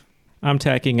 65. I'm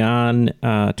tacking on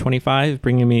 25,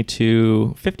 bringing me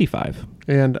to 55.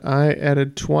 And I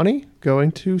added 20,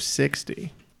 going to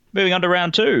 60. Moving on to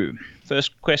round 2.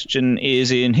 First question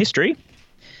is in history.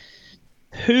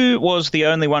 Who was the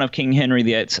only one of King Henry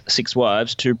VIII's 6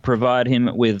 wives to provide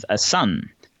him with a son?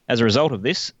 As a result of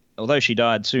this, although she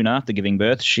died soon after giving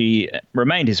birth, she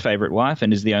remained his favourite wife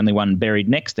and is the only one buried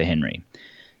next to Henry.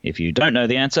 If you don't know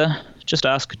the answer, just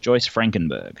ask Joyce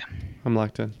Frankenberg. I'm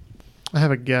locked in. I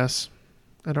have a guess.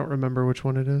 I don't remember which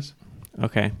one it is.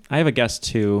 Okay. I have a guess,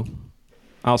 too.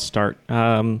 I'll start.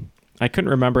 I couldn't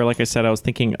remember. Like I said, I was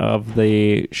thinking of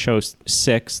the show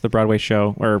 6, the Broadway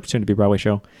show, or soon-to-be Broadway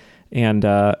show. And,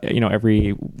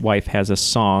 every wife has a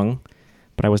song.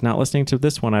 But I was not listening to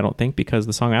this one, I don't think, because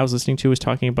the song I was listening to was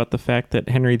talking about the fact that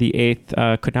Henry VIII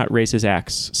could not raise his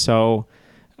axe. So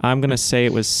I'm going to say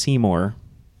it was Seymour.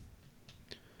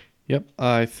 Yep,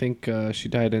 I think she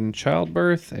died in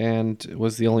childbirth and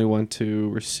was the only one to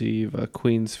receive a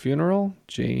queen's funeral,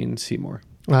 Jane Seymour.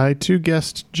 I, too,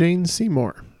 guessed Jane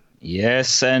Seymour.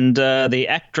 Yes, and the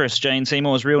actress Jane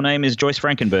Seymour's real name is Joyce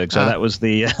Frankenberg, so that was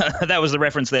the that was the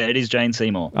reference there. It is Jane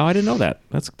Seymour. Oh, I didn't know that.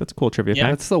 That's a cool trivia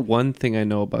fact. That's the one thing I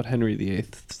know about Henry VIII,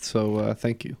 so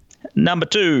thank you. Number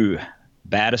 2,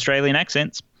 bad Australian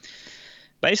accents.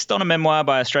 Based on a memoir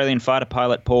by Australian fighter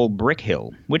pilot Paul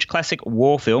Brickhill, which classic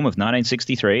war film of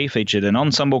 1963 featured an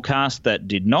ensemble cast that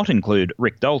did not include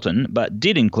Rick Dalton, but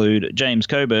did include James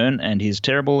Coburn and his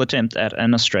terrible attempt at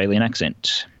an Australian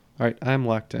accent? All right, I'm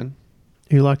locked in.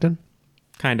 You locked in?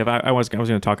 Kind of. I was going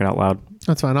to talk it out loud.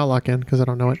 That's fine. I'll lock in because I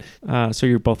don't know it. So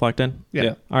you're both locked in?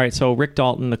 Yeah. All right. So Rick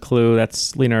Dalton, the clue,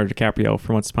 that's Leonardo DiCaprio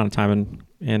from Once Upon a Time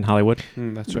in Hollywood.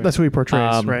 That's right. That's who he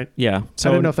portrays, right? Yeah. So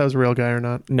I didn't know if that was a real guy or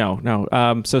not. No.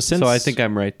 So I think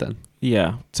I'm right then.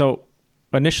 Yeah. So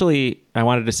initially I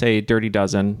wanted to say Dirty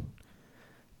Dozen,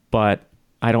 but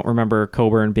I don't remember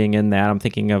Coburn being in that. I'm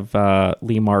thinking of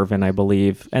Lee Marvin, I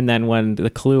believe. And then when the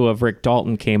clue of Rick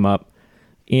Dalton came up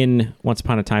in Once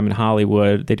Upon a Time in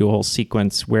Hollywood, they do a whole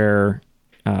sequence where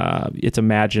it's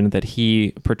imagined that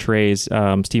he portrays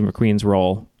Steve McQueen's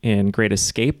role in Great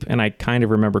Escape. And I kind of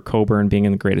remember Coburn being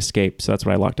in The Great Escape. So that's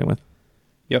what I locked in with.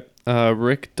 Yep.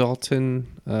 Rick Dalton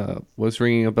was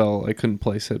ringing a bell. I couldn't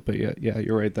place it, but yeah,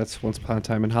 you're right. That's Once Upon a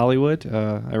Time in Hollywood.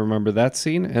 I remember that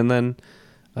scene. And then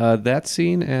That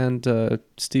scene and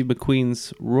Steve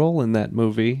McQueen's role in that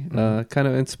movie kind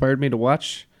of inspired me to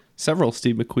watch several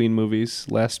Steve McQueen movies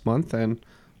last month, and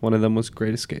one of them was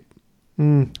Great Escape.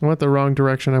 I went the wrong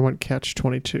direction. I went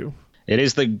Catch-22. It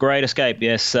is The Great Escape,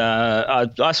 yes.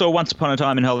 I saw Once Upon a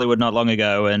Time in Hollywood not long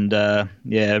ago, and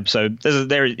so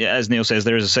as Neil says,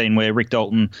 there is a scene where Rick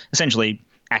Dalton essentially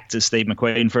acts as Steve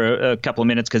McQueen for a couple of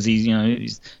minutes because he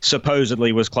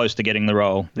supposedly was close to getting the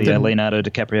role, the Leonardo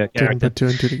DiCaprio character. Didn't put two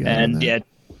and two together. And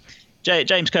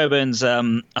James Coburn's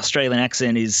Australian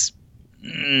accent is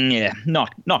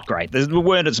not great. There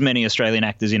weren't as many Australian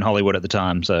actors in Hollywood at the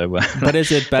time, so. But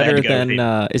is it better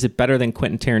than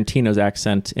Quentin Tarantino's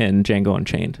accent in Django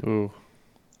Unchained? Ooh.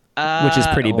 Which is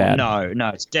pretty bad. No,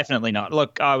 it's definitely not.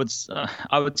 Look, I would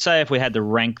say if we had to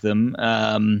rank them,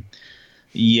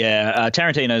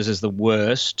 Tarantino's is the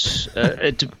worst.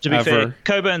 To be fair,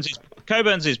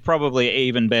 Coburn's is probably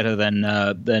even better than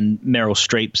Meryl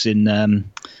Streep's in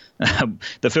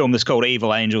the film that's called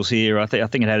Evil Angels here. I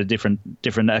think it had a different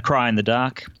Cry in the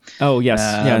Dark. Oh yes,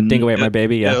 Ding Away at My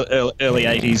Baby. Yeah, early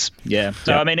 80s. Yeah.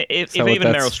 So I mean, if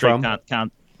even Meryl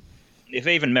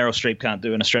Streep can't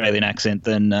do an Australian accent,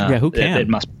 then who can? It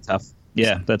must be tough.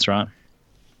 Yeah, that's right.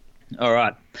 All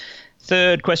right.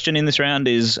 Third question in this round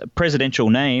is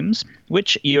presidential names.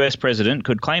 Which US president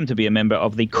could claim to be a member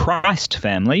of the Christ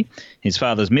family, his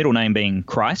father's middle name being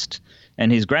Christ,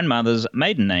 and his grandmother's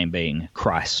maiden name being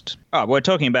Christ? Oh, we're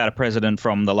talking about a president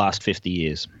from the last 50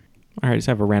 years. All right, just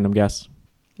have a random guess.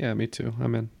 Yeah, me too.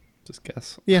 I'm in. Just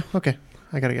guess. Yeah, okay.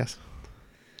 I got to guess.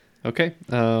 Okay.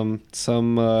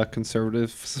 Some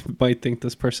conservatives might think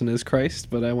this person is Christ,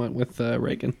 but I went with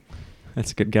Reagan.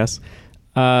 That's a good guess.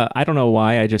 I don't know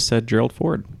why I just said Gerald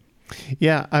Ford.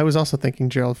 Yeah, I was also thinking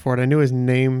Gerald Ford. I knew his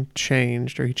name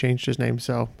changed, or he changed his name,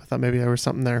 so I thought maybe there was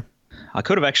something there. I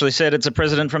could have actually said it's a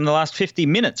president from the last 50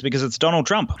 minutes because it's Donald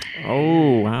Trump.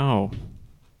 Oh, wow.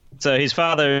 So his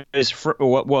father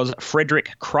was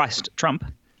Frederick Christ Trump,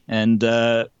 and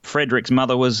Frederick's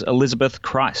mother was Elizabeth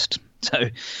Christ. So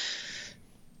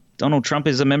Donald Trump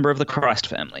is a member of the Christ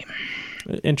family.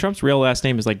 And Trump's real last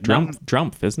name is like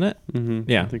Drumpf, isn't it? Mm-hmm.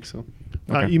 Yeah. I think so.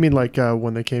 Okay. You mean like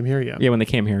when they came here? Yeah. Yeah, when they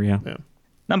came here, yeah.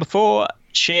 Number 4,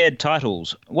 shared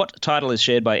titles. What title is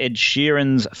shared by Ed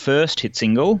Sheeran's first hit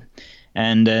single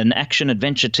and an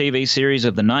action-adventure TV series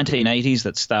of the 1980s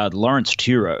that starred Lawrence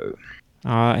Turow?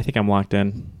 I think I'm locked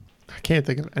in. I can't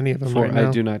think of any of them right now.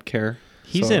 I do not care.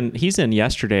 He's in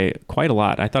Yesterday quite a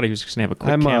lot. I thought he was just going to have a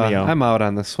quick cameo. I'm out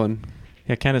on this one.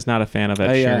 Yeah, Ken is not a fan of Ed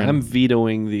Sheeran. I'm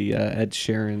vetoing the Ed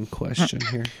Sheeran question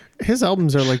here. His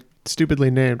albums are like stupidly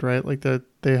named, right? Like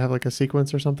they have like a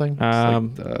sequence or something.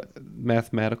 Like the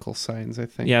mathematical signs, I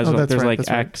think. Yeah, there's right, like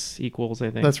X equals, I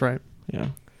think. That's right. Yeah.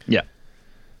 Yeah.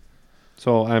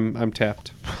 So I'm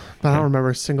tapped. But I don't remember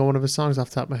a single one of his songs off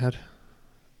the top of my head.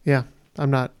 Yeah,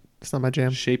 it's not my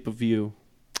jam. Shape of You.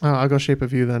 Oh, I'll go Shape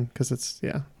of You then, because it's,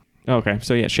 yeah. Okay,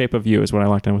 so yeah, Shape of You is what I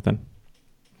locked in with then.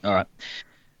 All right.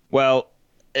 Well,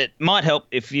 it might help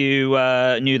if you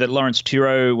knew that Lawrence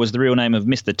Turow was the real name of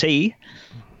Mr. T.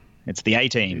 It's the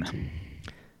A-Team.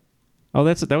 Oh,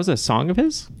 that was a song of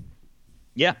his?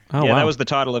 Yeah. Oh, yeah, wow. That was the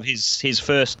title of his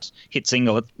first hit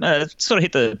single. It sort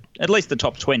of hit at least the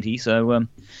top 20. So,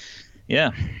 yeah,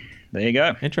 there you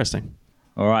go. Interesting.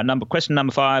 All right, question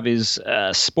number 5 is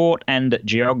sport and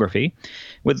geography.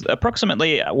 With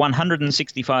approximately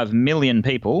 165 million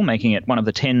people, making it one of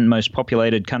the 10 most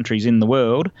populated countries in the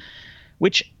world,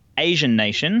 which Asian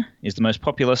nation is the most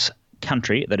populous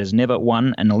country that has never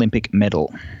won an Olympic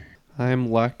medal? I'm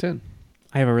locked in.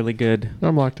 I have a really good...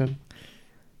 I'm locked in.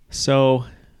 So,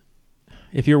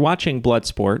 if you're watching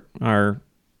Bloodsport, our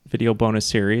video bonus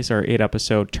series, our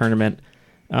 8-episode tournament,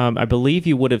 I believe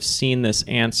you would have seen this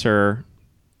answer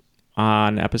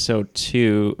on episode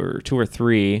 2 or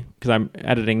 3, because I'm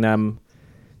editing them,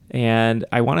 and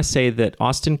I want to say that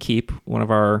Austin Keep, one of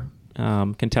our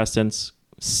contestants,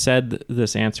 said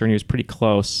this answer, and he was pretty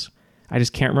close. I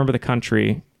just can't remember the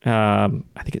country. I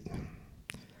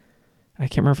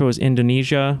can't remember if it was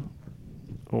Indonesia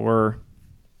or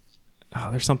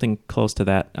there's something close to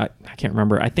that. I can't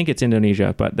remember. I think it's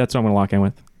Indonesia, but that's what I'm going to lock in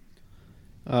with.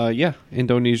 Yeah,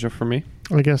 Indonesia for me.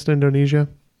 I guessed Indonesia.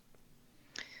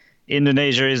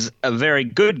 Indonesia is a very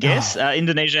good guess.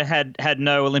 Indonesia had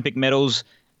no Olympic medals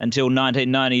until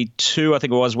 1992, I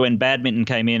think it was, when badminton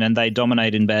came in and they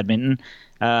dominated in badminton.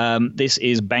 This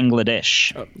is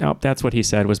Bangladesh. Oh, that's what he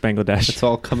said, was Bangladesh. It's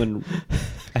all coming.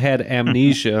 I had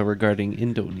amnesia regarding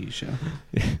Indonesia.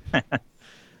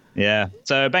 Yeah.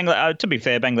 So, to be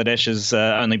fair, Bangladesh has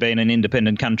only been an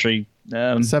independent country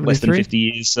less than 50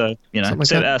 years. So,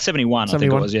 71, I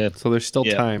think it was, yeah. So there's still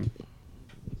time.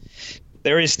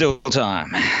 There is still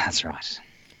time. That's right.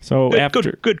 So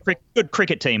good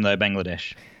cricket team though,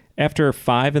 Bangladesh. After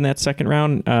 5 in that second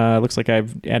round, looks like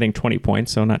I'm adding 20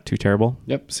 points, so not too terrible.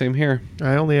 Yep, same here.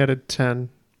 I only added 10,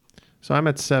 so I'm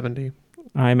at 70.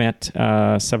 I'm at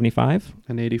 75.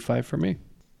 And 85 for me.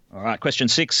 All right, question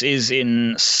 6 is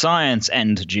in science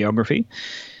and geography.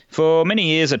 For many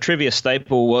years, a trivia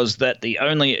staple was that the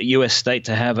only US state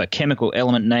to have a chemical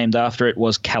element named after it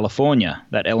was California,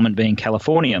 that element being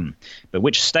californium. But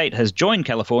which state has joined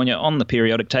California on the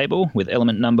periodic table with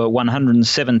element number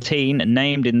 117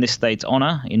 named in this state's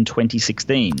honor in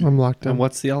 2016? I'm locked in. And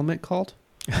what's the element called?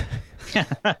 All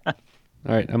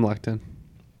right, I'm locked in.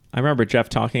 I remember Jeff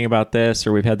talking about this,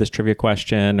 or we've had this trivia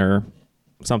question or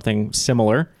something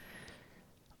similar.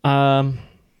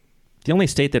 The only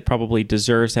state that probably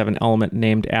deserves to have an element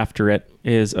named after it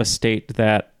is a state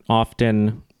that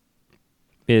often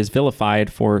is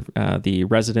vilified for the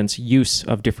residents' use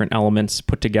of different elements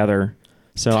put together.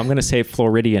 So I'm going to say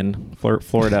Floridian,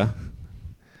 Florida.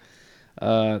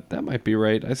 That might be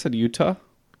right. I said Utah.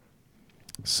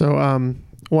 So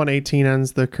 118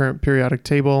 ends the current periodic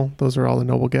table. Those are all the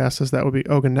noble gases. That would be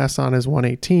oganesson is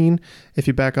 118. If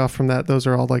you back off from that, those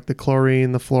are all like the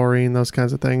chlorine, the fluorine, those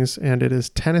kinds of things. And it is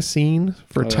Tennessine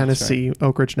for Tennessee, right.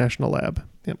 Oak Ridge National Lab.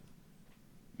 Yep.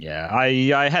 Yeah,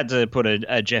 I had to put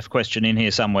a Jeff question in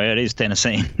here somewhere. It is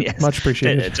Tennessee. Yes. Much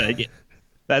appreciated.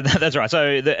 That's right.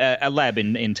 So a lab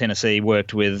in Tennessee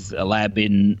worked with a lab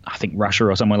in, I think, Russia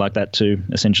or somewhere like that to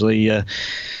essentially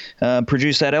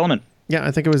produce that element. Yeah,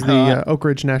 I think it was the Oak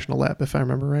Ridge National Lab, if I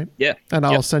remember right. Yeah. And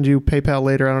I'll send you PayPal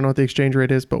later. I don't know what the exchange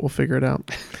rate is, but we'll figure it out.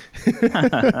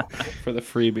 For the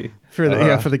freebie. For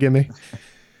the gimme.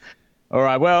 All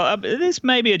right. Well, this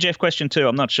may be a Jeff question too.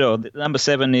 I'm not sure. Number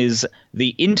 7 is the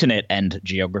internet and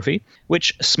geography.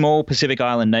 Which small Pacific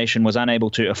Island nation was unable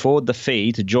to afford the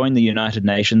fee to join the United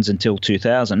Nations until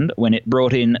 2000, when it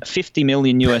brought in $50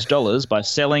 million by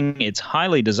selling its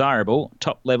highly desirable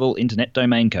top-level internet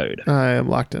domain code? I am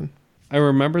locked in. I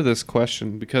remember this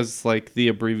question because, like, the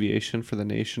abbreviation for the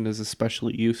nation is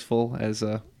especially useful as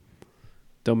a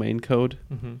domain code.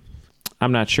 Mm-hmm.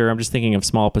 I'm not sure. I'm just thinking of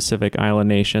small Pacific Island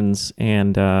nations,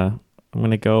 and I'm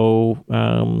gonna go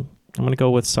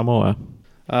with Samoa.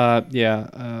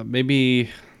 Maybe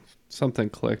something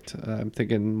clicked. I'm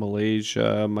thinking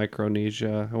Malaysia,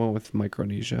 Micronesia. I went with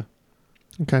Micronesia.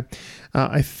 Okay.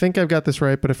 I think I've got this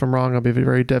right, but if I'm wrong, I'll be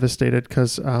very devastated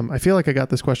because I feel like I got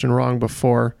this question wrong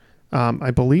before.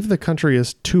 I believe the country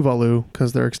is Tuvalu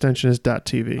because their extension is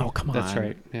 .tv. Oh, come on. That's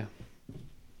right. Yeah.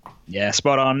 Yeah,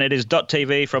 spot on. It is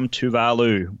 .tv from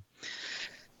Tuvalu.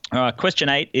 Question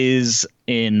 8 is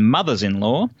in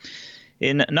mothers-in-law.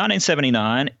 In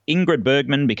 1979, Ingrid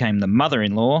Bergman became the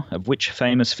mother-in-law of which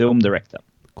famous film director?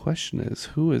 The question is,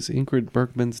 who is Ingrid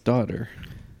Bergman's daughter?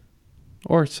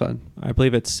 Or son? I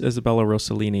believe it's Isabella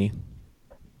Rossellini.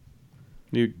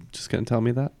 You just going to tell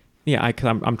me that? Yeah,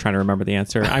 I'm trying to remember the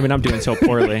answer. I mean, I'm doing so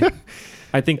poorly.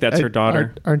 I think that's her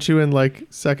daughter. Aren't you in like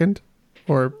second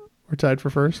or tied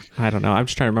for first? I don't know. I'm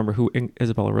just trying to remember who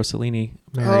Isabella Rossellini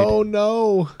married. Oh,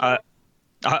 no.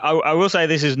 I will say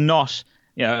this is not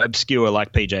obscure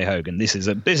like PJ Hogan. This is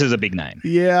a big name.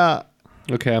 Yeah.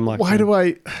 Okay, I'm locked in.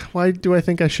 Why do I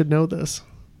think I should know this?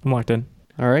 I'm locked in.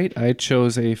 All right. I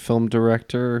chose a film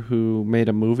director who made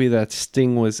a movie that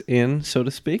Sting was in, so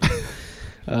to speak.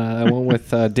 I went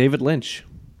with David Lynch,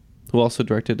 who also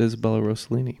directed Isabella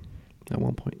Rossellini at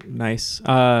one point. Nice.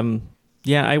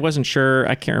 Yeah, I wasn't sure.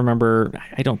 I can't remember.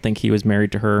 I don't think he was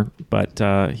married to her, but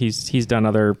he's done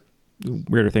other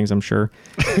weirder things, I'm sure.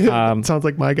 Sounds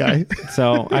like my guy.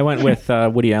 So I went with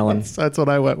Woody Allen. That's what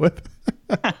I went with.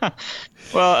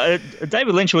 Well,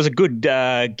 David Lynch was a good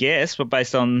guess, but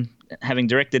based on having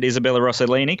directed Isabella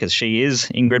Rossellini, because she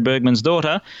is Ingrid Bergman's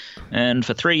daughter, and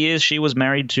for 3 years she was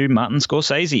married to Martin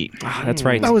Scorsese. That's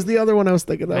right. That was the other one I was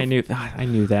thinking of. I knew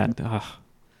that.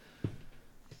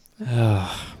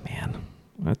 Oh man,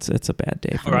 it's a bad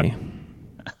day for me.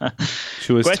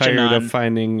 She was Question tired 9. of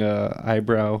finding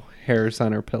eyebrow hairs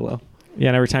on her pillow. Yeah,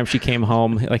 and every time she came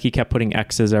home, like he kept putting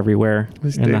X's everywhere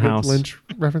in the house. Lynch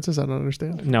references? I don't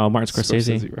understand. No, Martin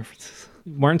Scorsese references.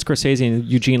 Martin Scorsese and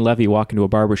Eugene Levy walk into a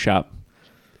barbershop.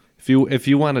 If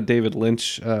you want a David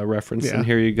Lynch reference, then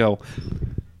here you go.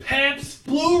 Pabst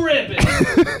Blue Ribbon.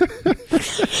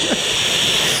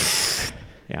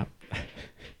 Yeah.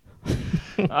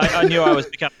 I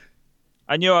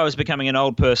knew I was becoming an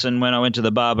old person when I went to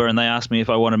the barber and they asked me if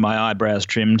I wanted my eyebrows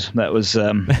trimmed. That was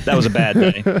a bad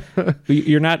day.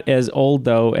 You're not as old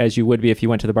though as you would be if you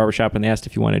went to the barbershop and they asked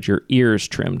if you wanted your ears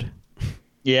trimmed.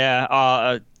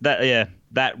 Yeah,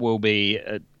 that will be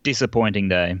a disappointing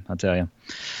day, I tell you.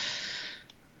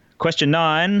 Question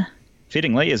 9,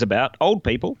 fittingly, is about old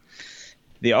people.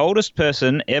 The oldest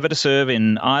person ever to serve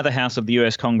in either house of the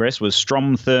U.S. Congress was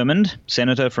Strom Thurmond,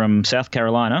 senator from South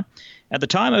Carolina. At the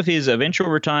time of his eventual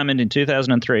retirement in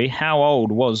 2003, how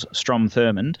old was Strom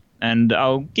Thurmond? And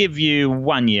I'll give you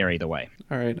 1 year either way.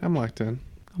 All right, I'm locked in.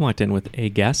 I'm locked in with a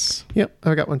guess. Yep,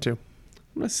 I got one too.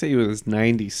 I'm going to say he was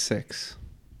 96.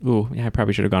 Ooh, yeah, I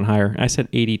probably should have gone higher. I said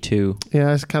 82.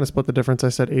 Yeah, I kind of split the difference. I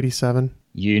said 87.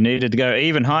 You needed to go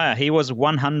even higher. He was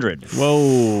 100.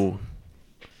 Whoa.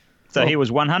 So he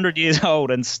was 100 years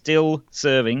old and still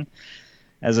serving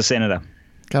as a senator.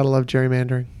 Gotta love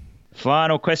gerrymandering.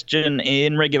 Final question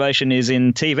in regulation is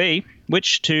in TV.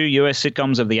 Which two US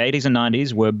sitcoms of the 80s and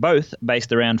 90s were both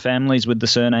based around families with the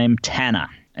surname Tanner?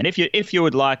 And if you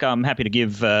would like, I'm happy to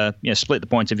give split the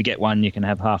points. If you get one, you can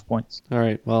have half points. All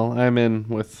right. Well, I'm in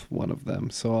with one of them,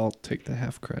 so I'll take the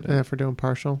half credit. Yeah, if we're doing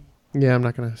partial. Yeah, I'm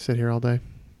not gonna sit here all day.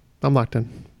 I'm locked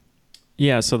in.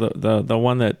 Yeah, so the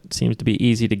one that seems to be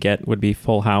easy to get would be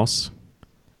Full House.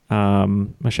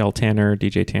 Michelle Tanner,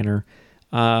 DJ Tanner.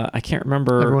 I can't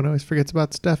remember. Everyone always forgets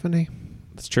about Stephanie.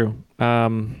 That's true.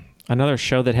 Another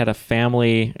show that had a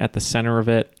family at the center of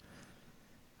it.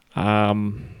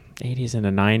 80s and the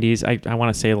 90s. I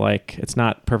want to say like it's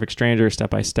not Perfect Strangers, Step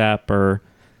by Step, or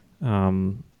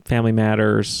Family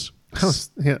Matters.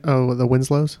 The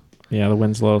Winslows? Yeah, the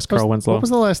Winslows, Carl Winslow. What was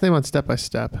the last name on Step by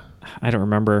Step? I don't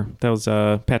remember. That was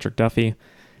Patrick Duffy.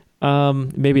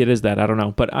 Maybe it is that. I don't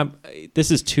know. But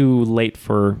this is too late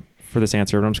for this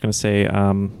answer. But I'm just going to say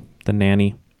The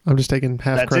Nanny. I'm just taking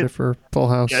half credit for Full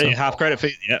House. Yeah, half credit for...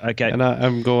 Yeah, okay. And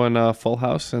I'm going Full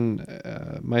House, and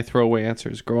my throwaway answer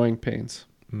is Growing Pains.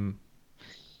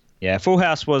 Yeah, Full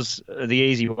House was the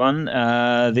easy one.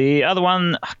 The other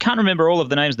one, I can't remember all of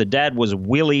the names. The dad was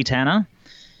Willie Tanner.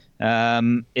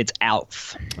 It's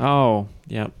Alf. Oh,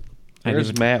 yeah.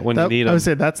 There's Matt when you need him. I would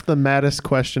say that's the maddest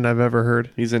question I've ever heard.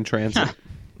 He's in transit.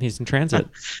 He's in transit.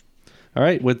 All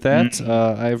right, with that,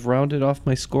 I've rounded off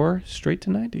my score straight to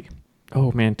 90.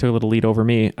 Oh, man, took a little lead over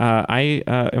me. I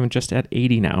am just at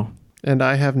 80 now. And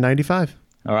I have 95.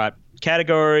 All right,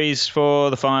 categories for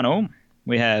the final.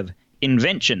 We have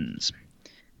inventions,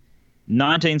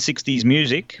 1960s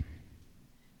music,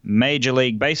 Major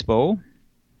League Baseball,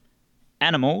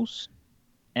 animals,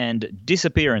 and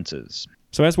disappearances.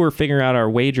 So as we're figuring out our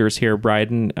wagers here,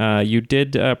 Bryden, you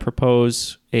did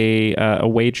propose a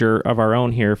wager of our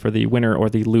own here for the winner or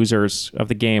the losers of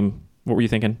the game. What were you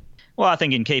thinking? Well, I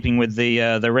think in keeping with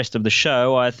the rest of the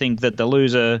show, I think that the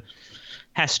loser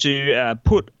has to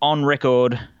put on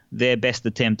record their best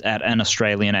attempt at an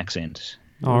Australian accent.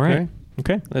 All right.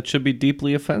 Okay. That should be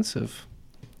deeply offensive.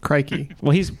 Crikey.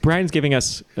 Well, Brian's giving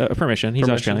us permission. He's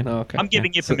Australian. Oh, okay. I'm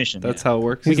giving you permission. That's how it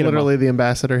works. He's literally the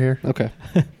ambassador here. Okay.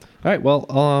 All right. Well,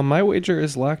 my wager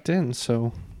is locked in,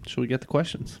 so should we get the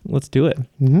questions? Let's do it.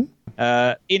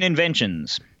 Mm-hmm. In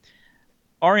inventions,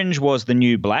 orange was the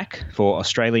new black for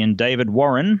Australian David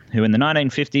Warren, who in the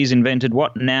 1950s invented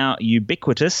what now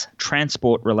ubiquitous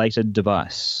transport-related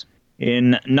device.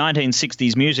 In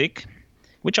 1960s music,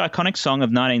 which iconic song of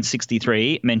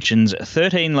 1963 mentions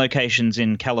 13 locations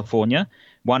in California,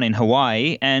 one in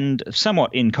Hawaii, and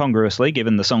somewhat incongruously,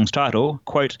 given the song's title,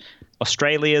 quote,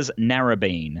 Australia's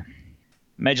Narrabeen?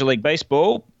 Major League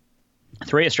Baseball,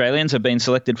 3 Australians have been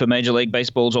selected for Major League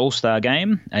Baseball's All-Star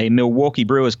Game, a Milwaukee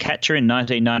Brewers catcher in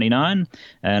 1999,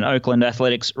 an Oakland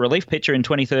Athletics relief pitcher in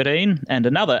 2013, and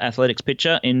another Athletics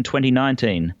pitcher in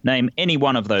 2019. Name any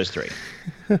one of those 3.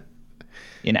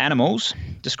 In animals,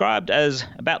 described as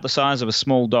about the size of a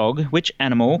small dog, which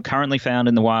animal currently found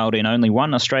in the wild in only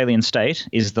one Australian state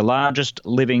is the largest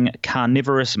living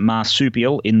carnivorous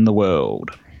marsupial in the world?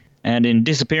 And in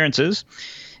disappearances,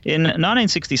 in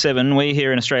 1967, we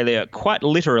here in Australia quite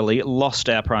literally lost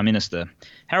our Prime Minister.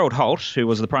 Harold Holt, who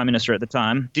was the Prime Minister at the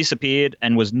time, disappeared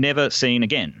and was never seen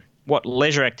again. What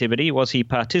leisure activity was he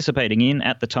participating in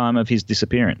at the time of his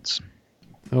disappearance?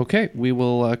 Okay, we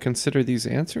will consider these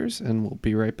answers, and we'll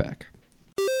be right back.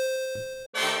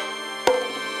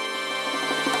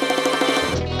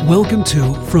 Welcome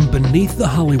to From Beneath the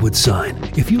Hollywood Sign.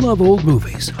 If you love old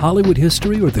movies, Hollywood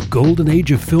history, or the golden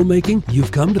age of filmmaking,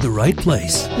 you've come to the right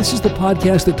place. This is the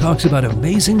podcast that talks about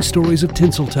amazing stories of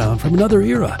Tinseltown from another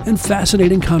era and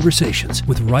fascinating conversations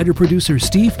with writer-producer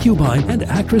Steve Cubine and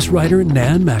actress-writer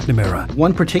Nan McNamara.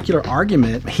 One particular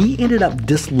argument, he ended up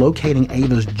dislocating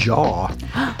Ava's jaw.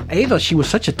 Ava, she was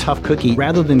such a tough cookie.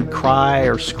 Rather than cry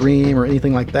or scream or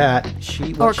anything like that,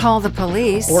 Or call the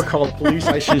police. Or call the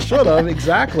police, she should have,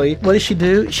 exactly. Exactly. What does she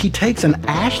do? She takes an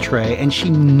ashtray and she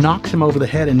knocks him over the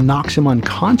head and knocks him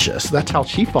unconscious. That's how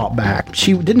she fought back.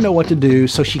 She didn't know what to do,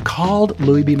 so she called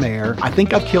Louis B. Mayer. I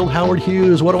think I've killed Howard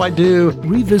Hughes. What do I do?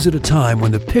 Revisit a time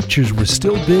when the pictures were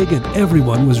still big and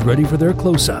everyone was ready for their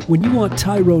close-up. When you want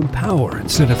Tyrone Power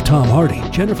instead of Tom Hardy,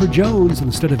 Jennifer Jones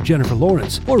instead of Jennifer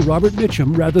Lawrence, or Robert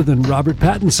Mitchum rather than Robert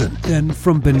Pattinson, then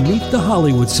From Beneath the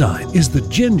Hollywood Sign is the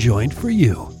gin joint for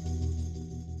you.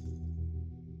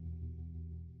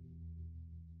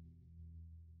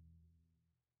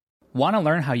 Want to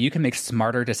learn how you can make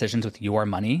smarter decisions with your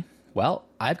money? Well,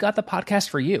 I've got the podcast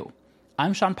for you.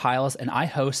 I'm Sean Piles, and I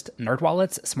host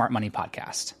NerdWallet's Smart Money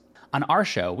Podcast. On our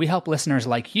show, we help listeners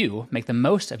like you make the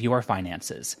most of your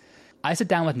finances. I sit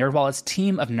down with NerdWallet's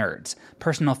team of nerds,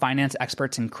 personal finance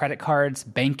experts in credit cards,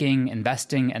 banking,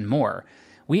 investing, and more.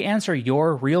 We answer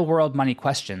your real-world money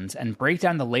questions and break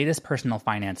down the latest personal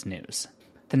finance news.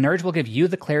 The nerds will give you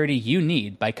the clarity you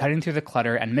need by cutting through the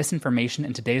clutter and misinformation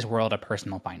in today's world of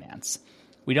personal finance.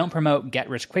 We don't promote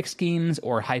get-rich-quick schemes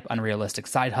or hype unrealistic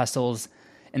side hustles.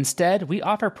 Instead, we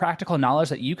offer practical knowledge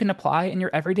that you can apply in your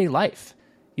everyday life.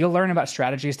 You'll learn about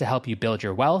strategies to help you build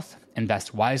your wealth,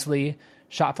 invest wisely,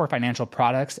 shop for financial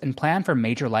products, and plan for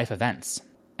major life events.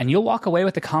 And you'll walk away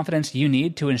with the confidence you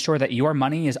need to ensure that your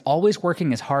money is always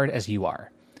working as hard as you are.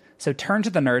 So turn to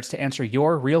the nerds to answer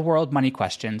your real-world money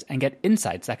questions and get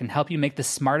insights that can help you make the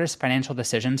smartest financial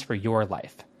decisions for your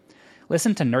life.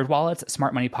 Listen to NerdWallet's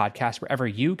Smart Money Podcast wherever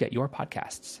you get your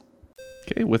podcasts.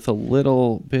 Okay, with a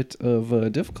little bit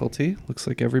of difficulty, looks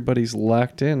like everybody's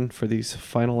locked in for these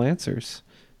final answers.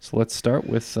 So let's start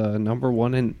with number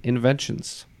one in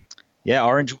inventions. Yeah,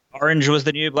 Orange was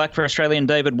the new black for Australian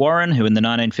David Warren, who in the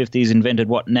 1950s invented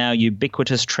what now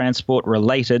ubiquitous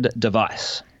transport-related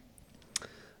device.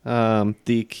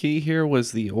 The key here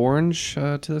was the orange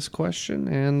to this question,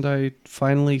 and I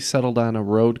finally settled on a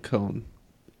road cone.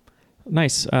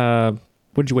 Nice. What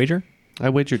did you wager? I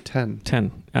wagered 10.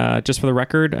 10. Just for the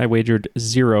record, I wagered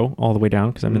 0 all the way down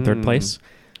because I'm in third place.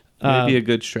 Maybe a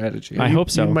good strategy. I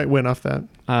hope so. You might win off that.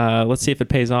 Let's see if it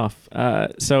pays off.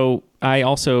 So I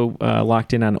also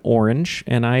locked in on orange,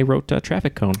 and I wrote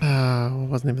traffic cone. I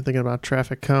wasn't even thinking about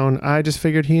traffic cone. I just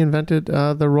figured he invented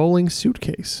the rolling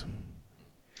suitcase.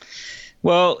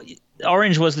 Well,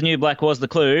 orange was the new black was the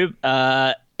clue.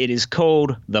 It is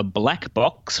called the Black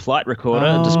Box Flight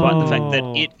Recorder, despite the fact that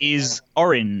it is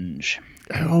orange.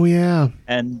 Oh, yeah.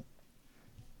 And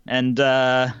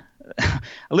a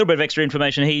little bit of extra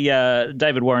information.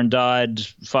 David Warren died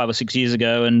 5 or 6 years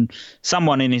ago, and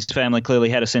someone in his family clearly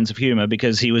had a sense of humor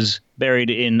because he was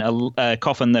buried in a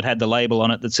coffin that had the label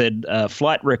on it that said,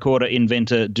 Flight Recorder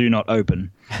Inventor, Do Not Open.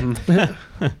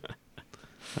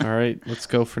 All right, let's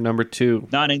go for number 2.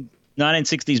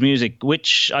 1960s music.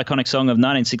 Which iconic song of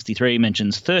 1963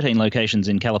 mentions 13 locations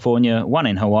in California, 1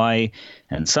 in Hawaii,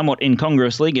 and somewhat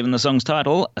incongruously, given the song's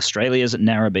title, Australia's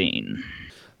Narrabeen?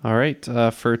 All right,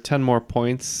 for 10 more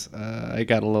points, I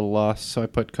got a little lost, so I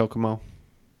put Kokomo.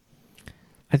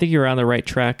 I think you're on the right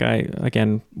track. I,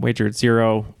 again, wagered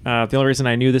 0. The only reason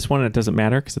I knew this one, it doesn't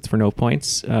matter because it's for no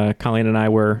points. Colleen and I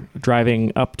were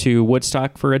driving up to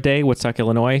Woodstock for a day. Woodstock,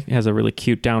 Illinois. It has a really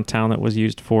cute downtown that was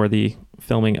used for the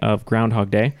filming of Groundhog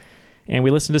Day. And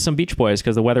we listened to some Beach Boys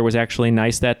because the weather was actually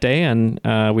nice that day, and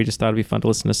we just thought it'd be fun to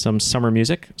listen to some summer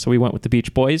music. So we went with the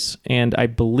Beach Boys, and I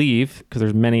believe, because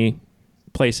there's many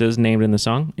places named in the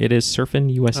song, it is Surfin'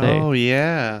 USA. Oh,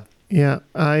 yeah. Yeah,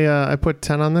 I put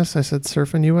 10 on this. I said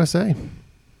Surfin' USA.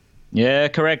 Yeah,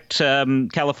 correct.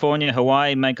 California,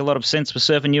 Hawaii make a lot of sense for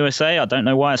Surfin' USA. I don't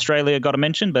know why Australia got a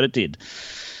mention, but it did.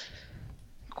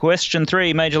 Question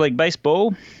 3, Major League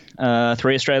Baseball. 3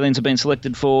 Australians have been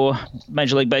selected for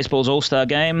Major League Baseball's All-Star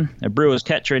Game. A Brewers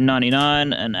catcher in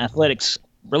 99, an Athletics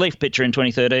relief pitcher in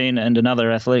 2013, and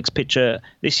another Athletics pitcher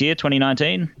this year,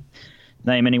 2019.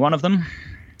 Name any one of them.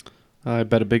 I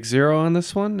bet a big 0 on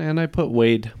this one, and I put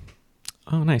Wade.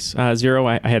 Oh, nice. 0,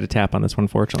 I had to tap on this one,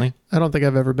 fortunately. I don't think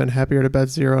I've ever been happier to bet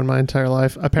 0 in my entire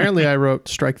life. Apparently, I wrote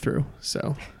strike through,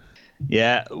 so...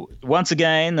 Yeah, once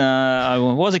again, I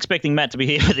was expecting Matt to be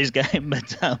here for this game,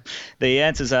 but the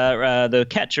answers are the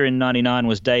catcher in 99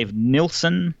 was Dave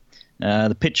Nilsson,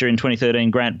 the pitcher in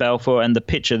 2013, Grant Balfour, and the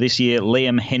pitcher this year,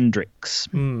 Liam Hendricks.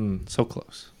 So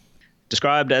close.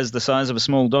 Described as the size of a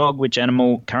small dog, which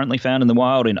animal currently found in the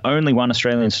wild in only one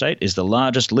Australian state is the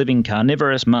largest living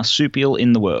carnivorous marsupial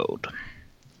in the world?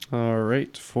 All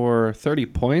right, for 30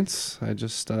 points, I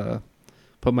just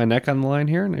put my neck on the line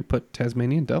here, and I put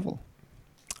Tasmanian Devil.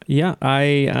 Yeah,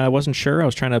 I wasn't sure. I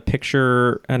was trying to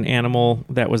picture an animal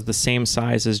that was the same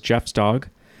size as Jeff's dog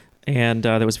and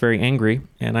that was very angry,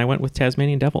 and I went with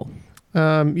Tasmanian Devil.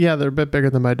 Yeah, they're a bit bigger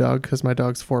than my dog because my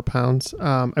dog's 4 pounds.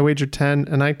 I wagered 10,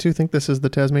 and I too think this is the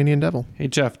Tasmanian devil. Hey,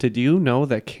 Jeff, did you know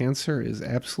that cancer is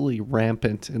absolutely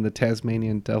rampant in the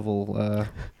Tasmanian devil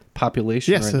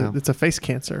population Yes, right now? it's a face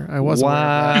cancer. I wasn't aware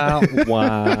of that.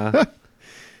 Wow.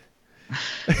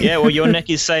 Yeah, well, your neck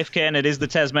is safe, Ken. It is the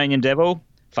Tasmanian devil.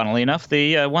 Funnily enough,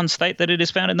 the one state that it is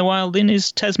found in the wild in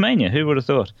is Tasmania. Who would have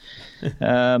thought?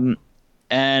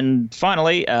 And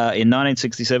finally, in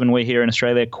 1967, we here in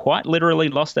Australia quite literally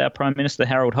lost our Prime Minister,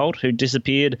 Harold Holt, who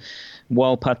disappeared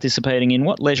while participating in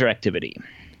what leisure activity?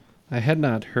 I had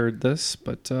not heard this,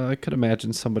 but I could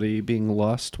imagine somebody being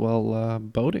lost while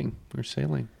boating or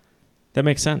sailing. That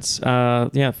makes sense.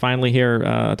 Yeah, finally here,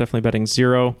 definitely betting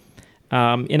 0.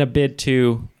 In a bid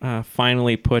to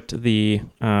finally put the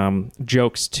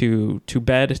jokes to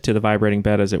bed, to the vibrating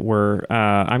bed, as it were,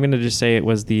 I'm going to just say it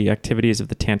was the activities of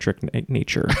the tantric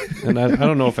nature. And I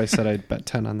don't know if I said I'd bet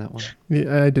 10 on that one.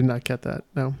 Yeah, I did not get that,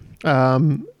 no.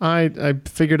 I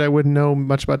figured I wouldn't know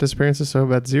much about disappearances, so I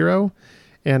bet 0.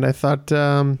 And I thought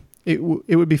it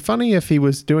would be funny if he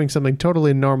was doing something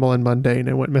totally normal and mundane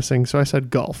and went missing, so I said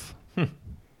golf.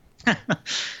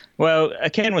 Well,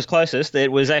 Ken was closest.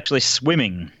 It was actually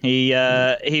swimming. He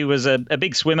was a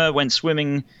big swimmer, went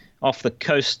swimming off the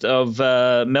coast of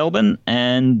Melbourne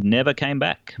and never came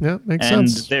back. Yeah, makes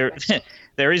sense. And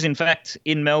there is, in fact,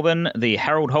 in Melbourne, the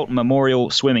Harold Holt Memorial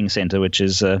Swimming Centre, which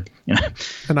is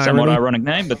somewhat ironic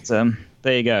name, but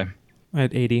there you go.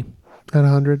 At 80. At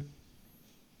 100.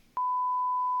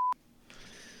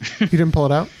 You didn't pull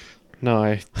it out? No,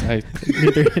 I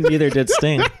neither did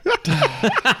Sting.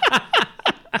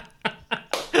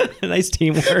 Nice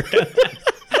teamwork.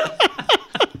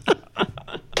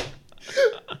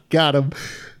 Got him.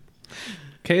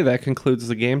 Okay, that concludes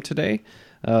the game today.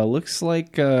 Looks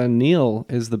like Neil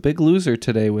is the big loser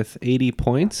today with 80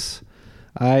 points.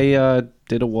 I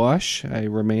did a wash. I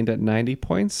remained at 90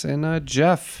 points. And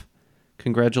Jeff,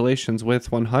 congratulations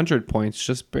with 100 points,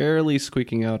 just barely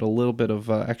squeaking out a little bit of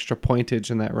extra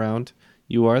pointage in that round.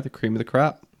 You are the cream of the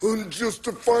crop.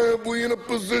 Unjustifiably in a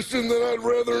position that I'd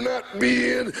rather not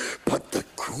be in, but the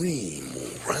cream will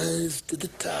rise to the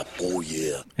top, oh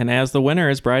yeah. And as the winner,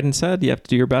 as Bryden said, you have to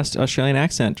do your best Australian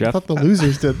accent, Jeff. I thought the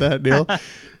losers did that, Neil.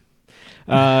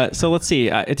 So let's see.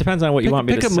 It depends on what you want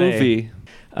me to say. Pick a movie.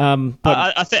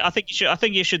 But I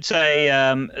think you should say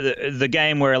the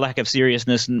game where a lack of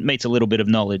seriousness meets a little bit of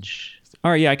knowledge. All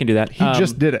right, yeah, I can do that. He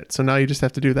just did it, so now you just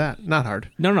have to do that. Not hard.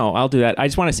 No, I'll do that. I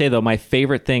just want to say, though, my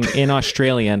favorite thing in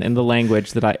Australian, in the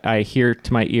language that I hear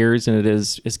to my ears, and it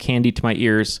is candy to my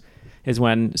ears, is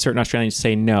when certain Australians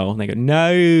say no. And they go,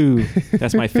 no.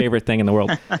 That's my favorite thing in the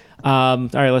world. All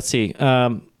right, let's see.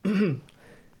 The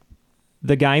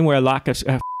game where a lack of...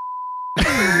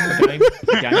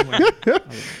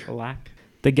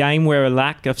 The game where a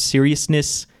lack of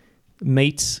seriousness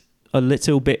meets a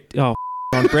little bit... Oh,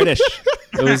 on British.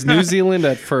 It was New Zealand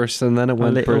at first, and then it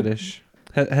went British.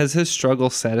 Has his struggle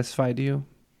satisfied you?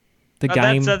 The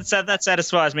game that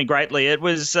satisfies me greatly. It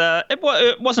was it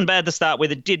wasn't bad to start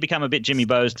with. It did become a bit Jimmy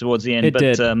Bowes towards the end. It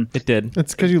did.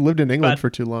 It's because you lived in England for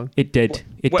too long. It did.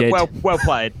 It did. Well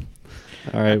played.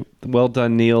 All right. Well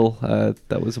done, Neil.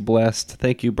 That was a blast.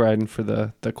 Thank you, Bryden, for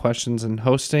the questions and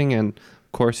hosting, and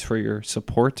of course for your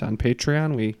support on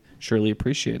Patreon. We surely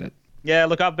appreciate it. Yeah,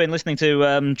 look, I've been listening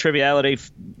to Triviality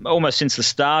almost since the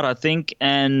start, I think,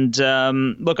 and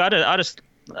look,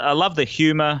 I love the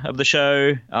humor of the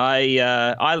show.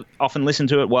 I often listen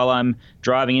to it while I'm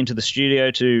driving into the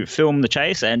studio to film The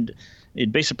Chase, and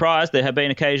you'd be surprised there have been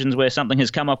occasions where something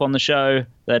has come up on the show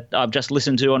that I've just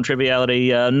listened to on Triviality,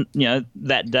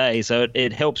 that day. So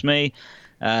it helps me.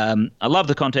 I love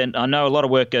the content. I know a lot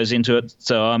of work goes into it,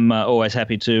 so I'm always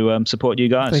happy to support you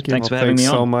guys. Thanks for having me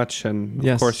on. Thanks so much, and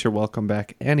of course you're welcome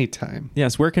back anytime.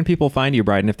 Yes, where can people find you,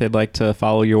 Bryden, if they'd like to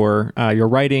follow your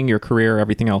writing, your career,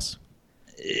 everything else?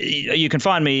 You can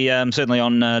find me certainly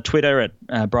on Twitter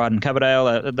at Bryden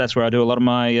Coverdale. That's where I do a lot of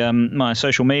my my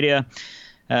social media,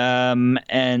 I'm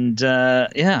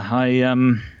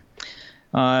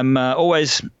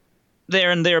always there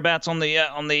and thereabouts on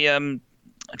the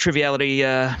Triviality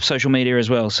social media as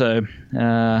well. So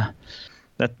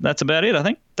that's about it, I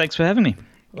think. Thanks for having me.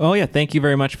 Oh, yeah. Thank you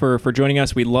very much for joining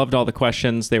us. We loved all the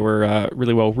questions. They were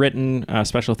really well written.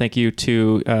 Special thank you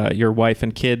to your wife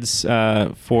and kids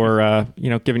for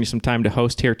giving you some time to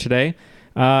host here today,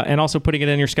 and also putting it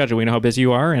in your schedule. We know how busy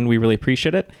you are, and we really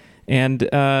appreciate it. And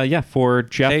for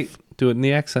Jeff... Hey, do it in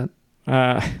the accent.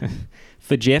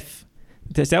 For Jeff...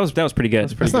 That was pretty good.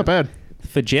 That's not bad.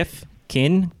 For Jeff,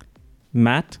 Ken,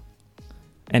 Matt,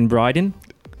 and Bryden,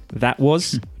 that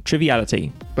was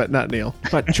Triviality. But not Neil.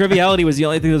 But Triviality was the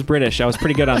only thing that was British. I was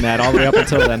pretty good on that all the way up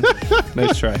until then.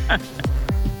 Nice try.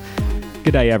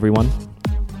 Good day, everyone.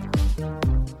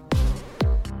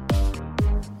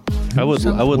 I would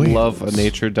love a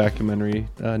nature documentary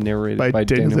narrated by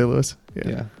Daniel Day-Lewis.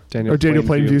 Yeah. Or Daniel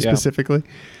Plainview specifically.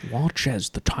 Watch as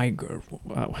the tiger.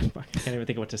 I can't even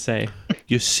think of what to say.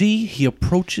 You see, he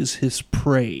approaches his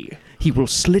prey. He will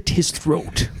slit his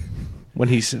throat when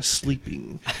he's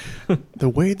sleeping. The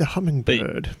way the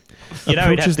hummingbird he'd have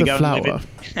approaches to the go flower.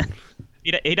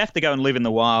 He'd have to go and live in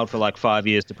the wild for like 5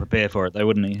 years to prepare for it, though,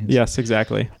 wouldn't he? Yes,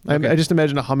 exactly. I just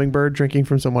imagine a hummingbird drinking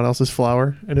from someone else's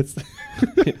flower, and it's...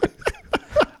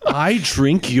 I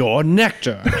drink your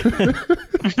nectar.